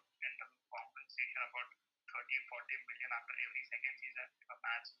shelling out in terms of compensation about 30-40 million after every second season if a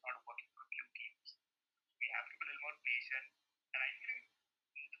match is not working for a few teams. We have to be a little more patient. And I think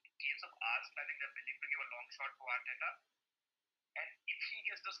in the case of Arsenal, I think they're willing to give a long shot to Arteta. And if he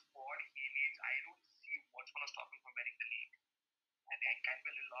gets the squad he needs, I don't see what's going to stop him from winning the league. I think I can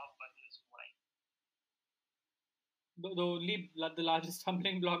be a little off, but this is what I the largest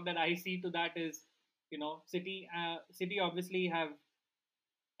stumbling block that I see to that is, City obviously have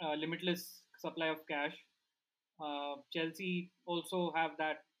limitless supply of cash. Chelsea also have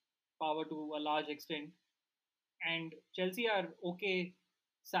that power to a large extent, and Chelsea are okay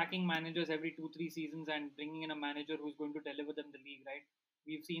sacking managers every 2-3 seasons and bringing in a manager who's going to deliver them the league. Right?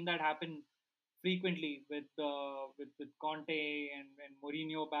 We've seen that happen frequently with Conte and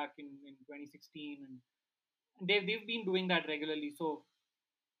Mourinho back in 2016, and they've been doing that regularly. So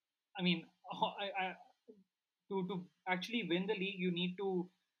I mean, to actually win the league,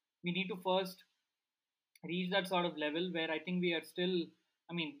 we need to first reach that sort of level where I think we are still.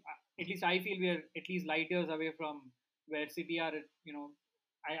 I mean, at least I feel we are at least light years away from where City are.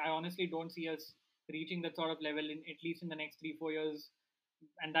 I honestly don't see us reaching that sort of level in at least in the next 3-4 years,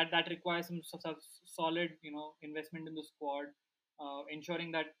 and that requires some sort of solid investment in the squad,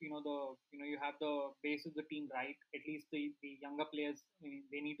 ensuring that you have the base of the team right. At least the younger players,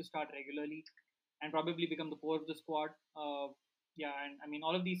 they need to start regularly and probably become the core of the squad. Yeah, and I mean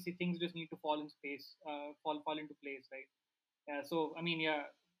all of these things just need to fall in space, fall into place, right? Yeah. So I mean, yeah,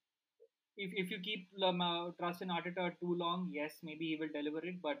 if you keep trust in Arteta too long, yes, maybe he will deliver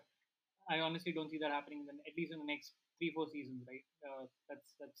it, but I honestly don't see that happening at least in the next 3-4 seasons, right?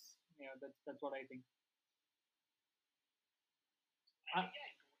 That's what I think. I think, yeah,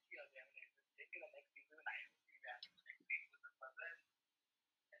 I totally agree. I mean, if you think in the next season, I don't think we have to next season, but then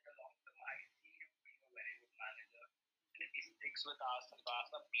in the long term, I see him being a very good manager. And if he sticks with Arsenal,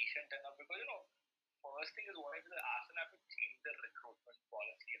 Arsenal patient enough, because first thing is what I do, Arsenal have to change their recruitment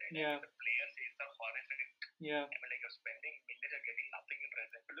policy, right? Yeah. I mean, the player says are horrific. Yeah. I mean, like you're spending millions, you're getting nothing in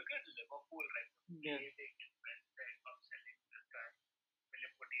return. If you look at Liverpool, right? Yeah. They invested from selling this guy,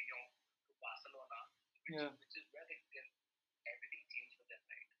 Philip Coutinho, to Barcelona, which is where everything changed for them,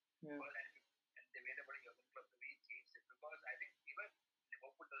 right? Yeah. And the way they were Jurgen Klopp, the way he changed it, because I think even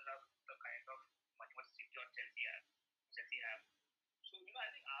Liverpool doesn't have the kind of money what City or Chelsea have. So I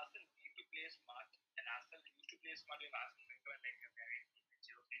think Arsenal need to play smart, and Arsenal used to play smart with Arsenal Wenger and like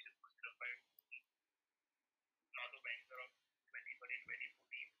zero station for 05, not the Wenger of 2013,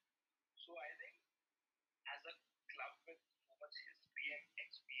 2014. So I think as a club with so much history and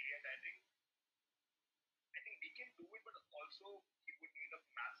experience, I think we can do it, but also he would need a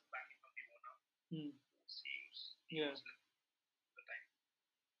massive backing from the owner. Seems Yeah. the time.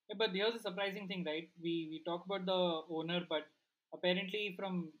 Yeah, but here's a surprising thing, right? We talk about the owner, but apparently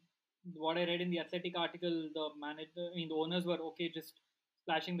from what I read in the Athletic article, the manager, I mean, the owners were okay just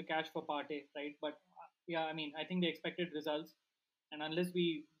splashing the cash for Partey, right? But yeah, I mean, I think they expected results, and unless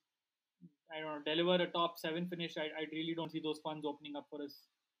we, I don't know, deliver a top 7 finish, I really don't see those funds opening up for us,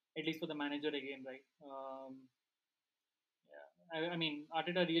 at least for the manager again, right? Yeah, I mean,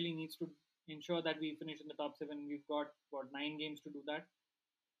 Arteta really needs to ensure that we finish in the top 7. We've got what 9 games to do that.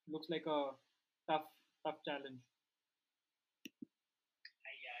 Looks like a tough tough challenge.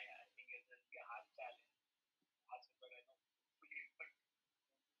 I think it will be a hard challenge. But I know, hopefully,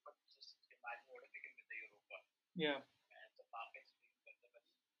 but just imagine what if they can win the Europa. Yeah. And the markets being the best.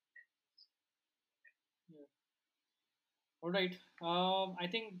 Yeah. All right. I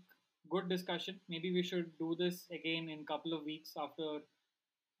think good discussion. Maybe we should do this again in couple of weeks after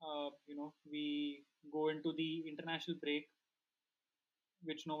we go into the international break,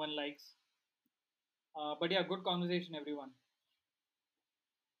 which no one likes. But yeah, good conversation, everyone.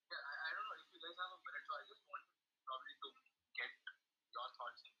 Yeah, I don't know if you guys have a minute, so I just want probably to get your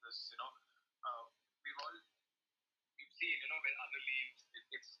thoughts on this. We've seen, when other leagues,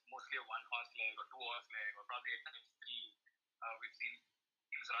 it's mostly a one horse leg or two horse leg or probably at times three. We've seen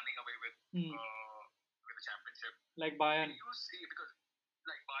teams running away with the championship. Like Bayern. You see, because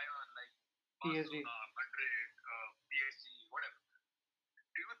like Bayern, like PSG. Barcelona, Madrid, PSG, whatever.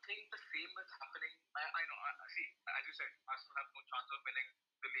 Do you think the same is happening? I know. See, as you said, Arsenal have no chance of winning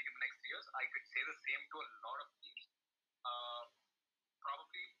the league in the next 3 years. I could say the same to a lot of teams.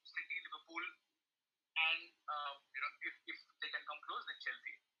 Probably City, Liverpool, and if they can come close, then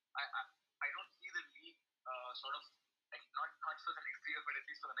Chelsea. I don't see the league sort of like not for the next 3 years, but at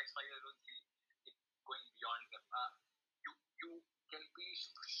least for the next 5 years, I don't see it going beyond them. You can be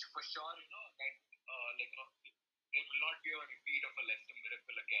for sure, that there will not be a repeat of a Leicester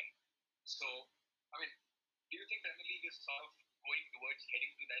miracle again. So, I mean, do you think Premier League is sort of going towards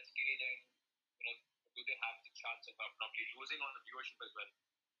heading to that stage, and do they have the chance of probably losing on the viewership as well?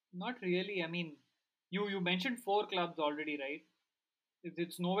 Not really. I mean, you mentioned 4 clubs already, right?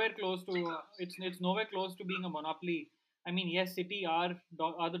 It's nowhere close to it's nowhere close to being a monopoly. I mean, yes, City are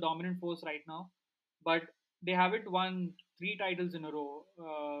the dominant force right now, but they haven't won 3 titles in a row,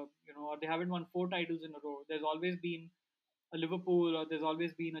 or they haven't won 4 titles in a row. There's always been a Liverpool, or there's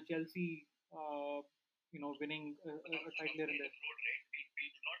always been a Chelsea, winning a title here and there. Right? We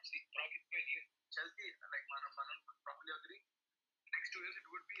do not see probably Chelsea, like Manan would probably agree. Next 2 years, it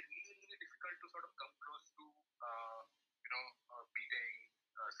would be really, really difficult to sort of come close to, beating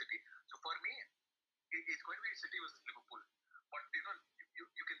City. So for me, it's going to be City versus Liverpool. But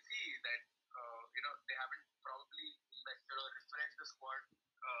you can see that they haven't probably invested or refreshed the squad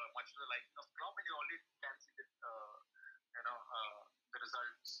much to the liking of Klopp, and you only can see the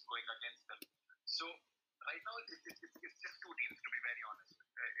results going against them. So right now, it's just 2 teams, to be very honest.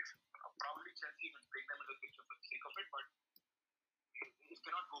 If probably Chelsea will bring them into the picture for the sake of it, but it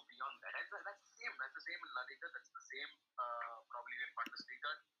cannot go beyond that. And that's the same. That's the same in La Liga. That's the same probably in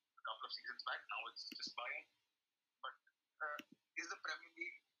Bundesliga a couple of seasons back. Now it's just Bayern. But is the Premier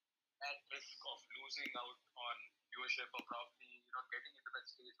League at risk of losing out on viewership, or probably getting into that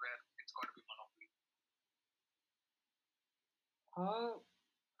stage where it's got to be monopoly?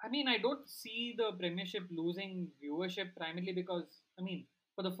 I mean, I don't see the Premiership losing viewership primarily because, I mean,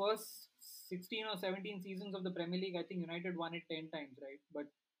 for the first 16 or 17 seasons of the Premier League, I think United won it 10 times, right? But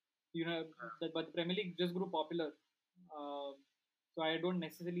but the Premier League just grew popular, so I don't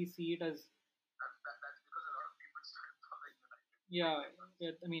necessarily see it as. That's because a lot of people started following United. Yeah,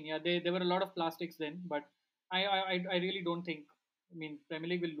 I mean, yeah, there were a lot of plastics then, but I really don't think. I mean, Premier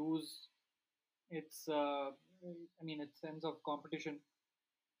League will lose its. I mean, its sense of competition.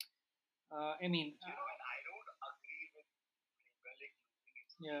 I mean, and I don't agree with Premier League losing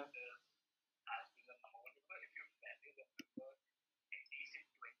its yeah. As being the number one. Because if you value the number, at least in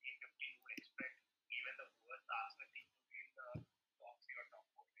 2050, you would expect even the worst Arsenal team to be in the top 3 or top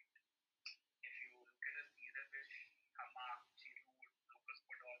 4 range. If you look at the season with Hamak, Giroud, Lucas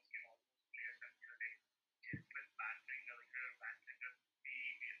Podolski, and all those players, and Chelsea with Van Tringer,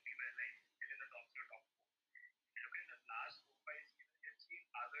 we were like still in the top 3 or top 4. If you look at the last 4-5 seasons, you've seen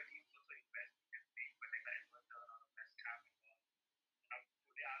other teams also invest in this league, when they got West Ham. Now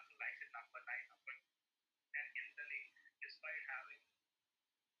today Arsenal lies at number 9, number 10 in the league, despite having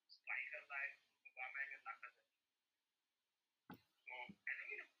striker like Aubameyang and Lacazette. So I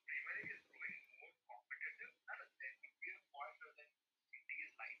think Premier League is growing more competitive, and there could be a point where City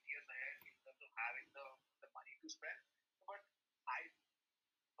is light years ahead in terms of having the money to spend. But I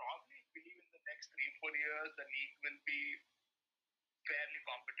probably believe in the next 3-4 years the league will be fairly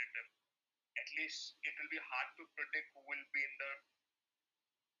competitive. At least it will be hard to predict who will be in the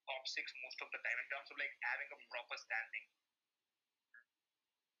top 6 most of the time in terms of like having a proper standing.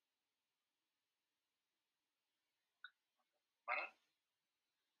 Manan?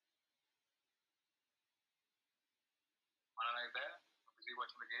 Manan, are you there? Busy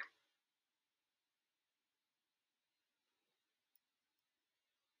watching the game?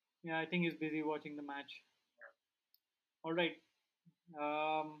 Yeah, I think he's busy watching the match. Yeah. All right.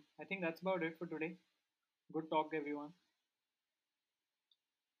 I think that's about it for today. Good talk, everyone.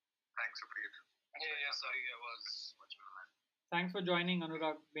 Thanks, Supreet. Yeah, sorry, I was watching the match. Thanks for joining,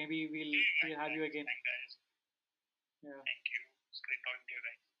 Anurag. Maybe we'll have you again. Thank guys. Yeah. Thank you. It's great talking to you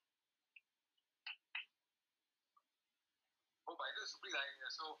guys. Oh, by the way, Supreet,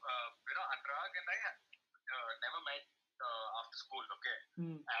 Anurag and I never met after school, okay?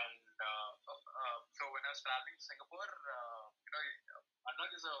 And so when I was traveling to Singapore,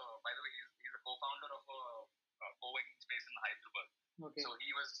 Anurag is by the way, he's a co-founder of a co-working space in Hyderabad. Okay. So he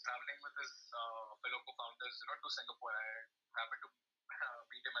was traveling with his fellow co-founders, to Singapore. I happened to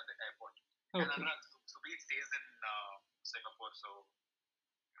meet him at the airport. Okay. And Anurag, Supreet stays in Singapore, so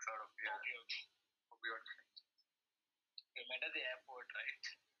sort of, yeah. We met at the airport, right?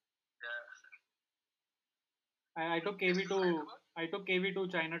 Yeah. I took KV to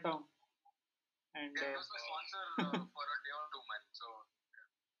Chinatown, and yeah, he was my sponsor for a day or 2 months. So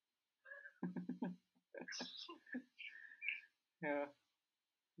yeah,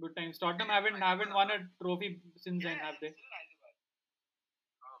 good times. Tottenham haven't won a trophy since then, have they? okay,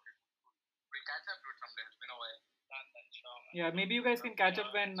 we catch up to it someday. It's been a while. Sure. Yeah, maybe you guys can catch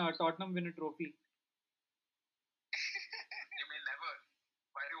up when Tottenham win a trophy. You mean never?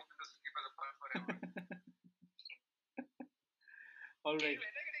 Why do you want us to keep us apart forever? All right. When are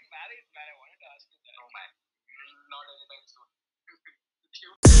you getting married, man? I wanted to ask you that. No, man. Not anytime soon.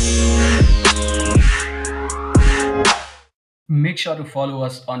 Make sure to follow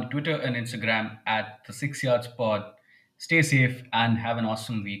us on Twitter and Instagram at the 6 Yards Pod. Stay safe and have an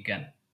awesome weekend.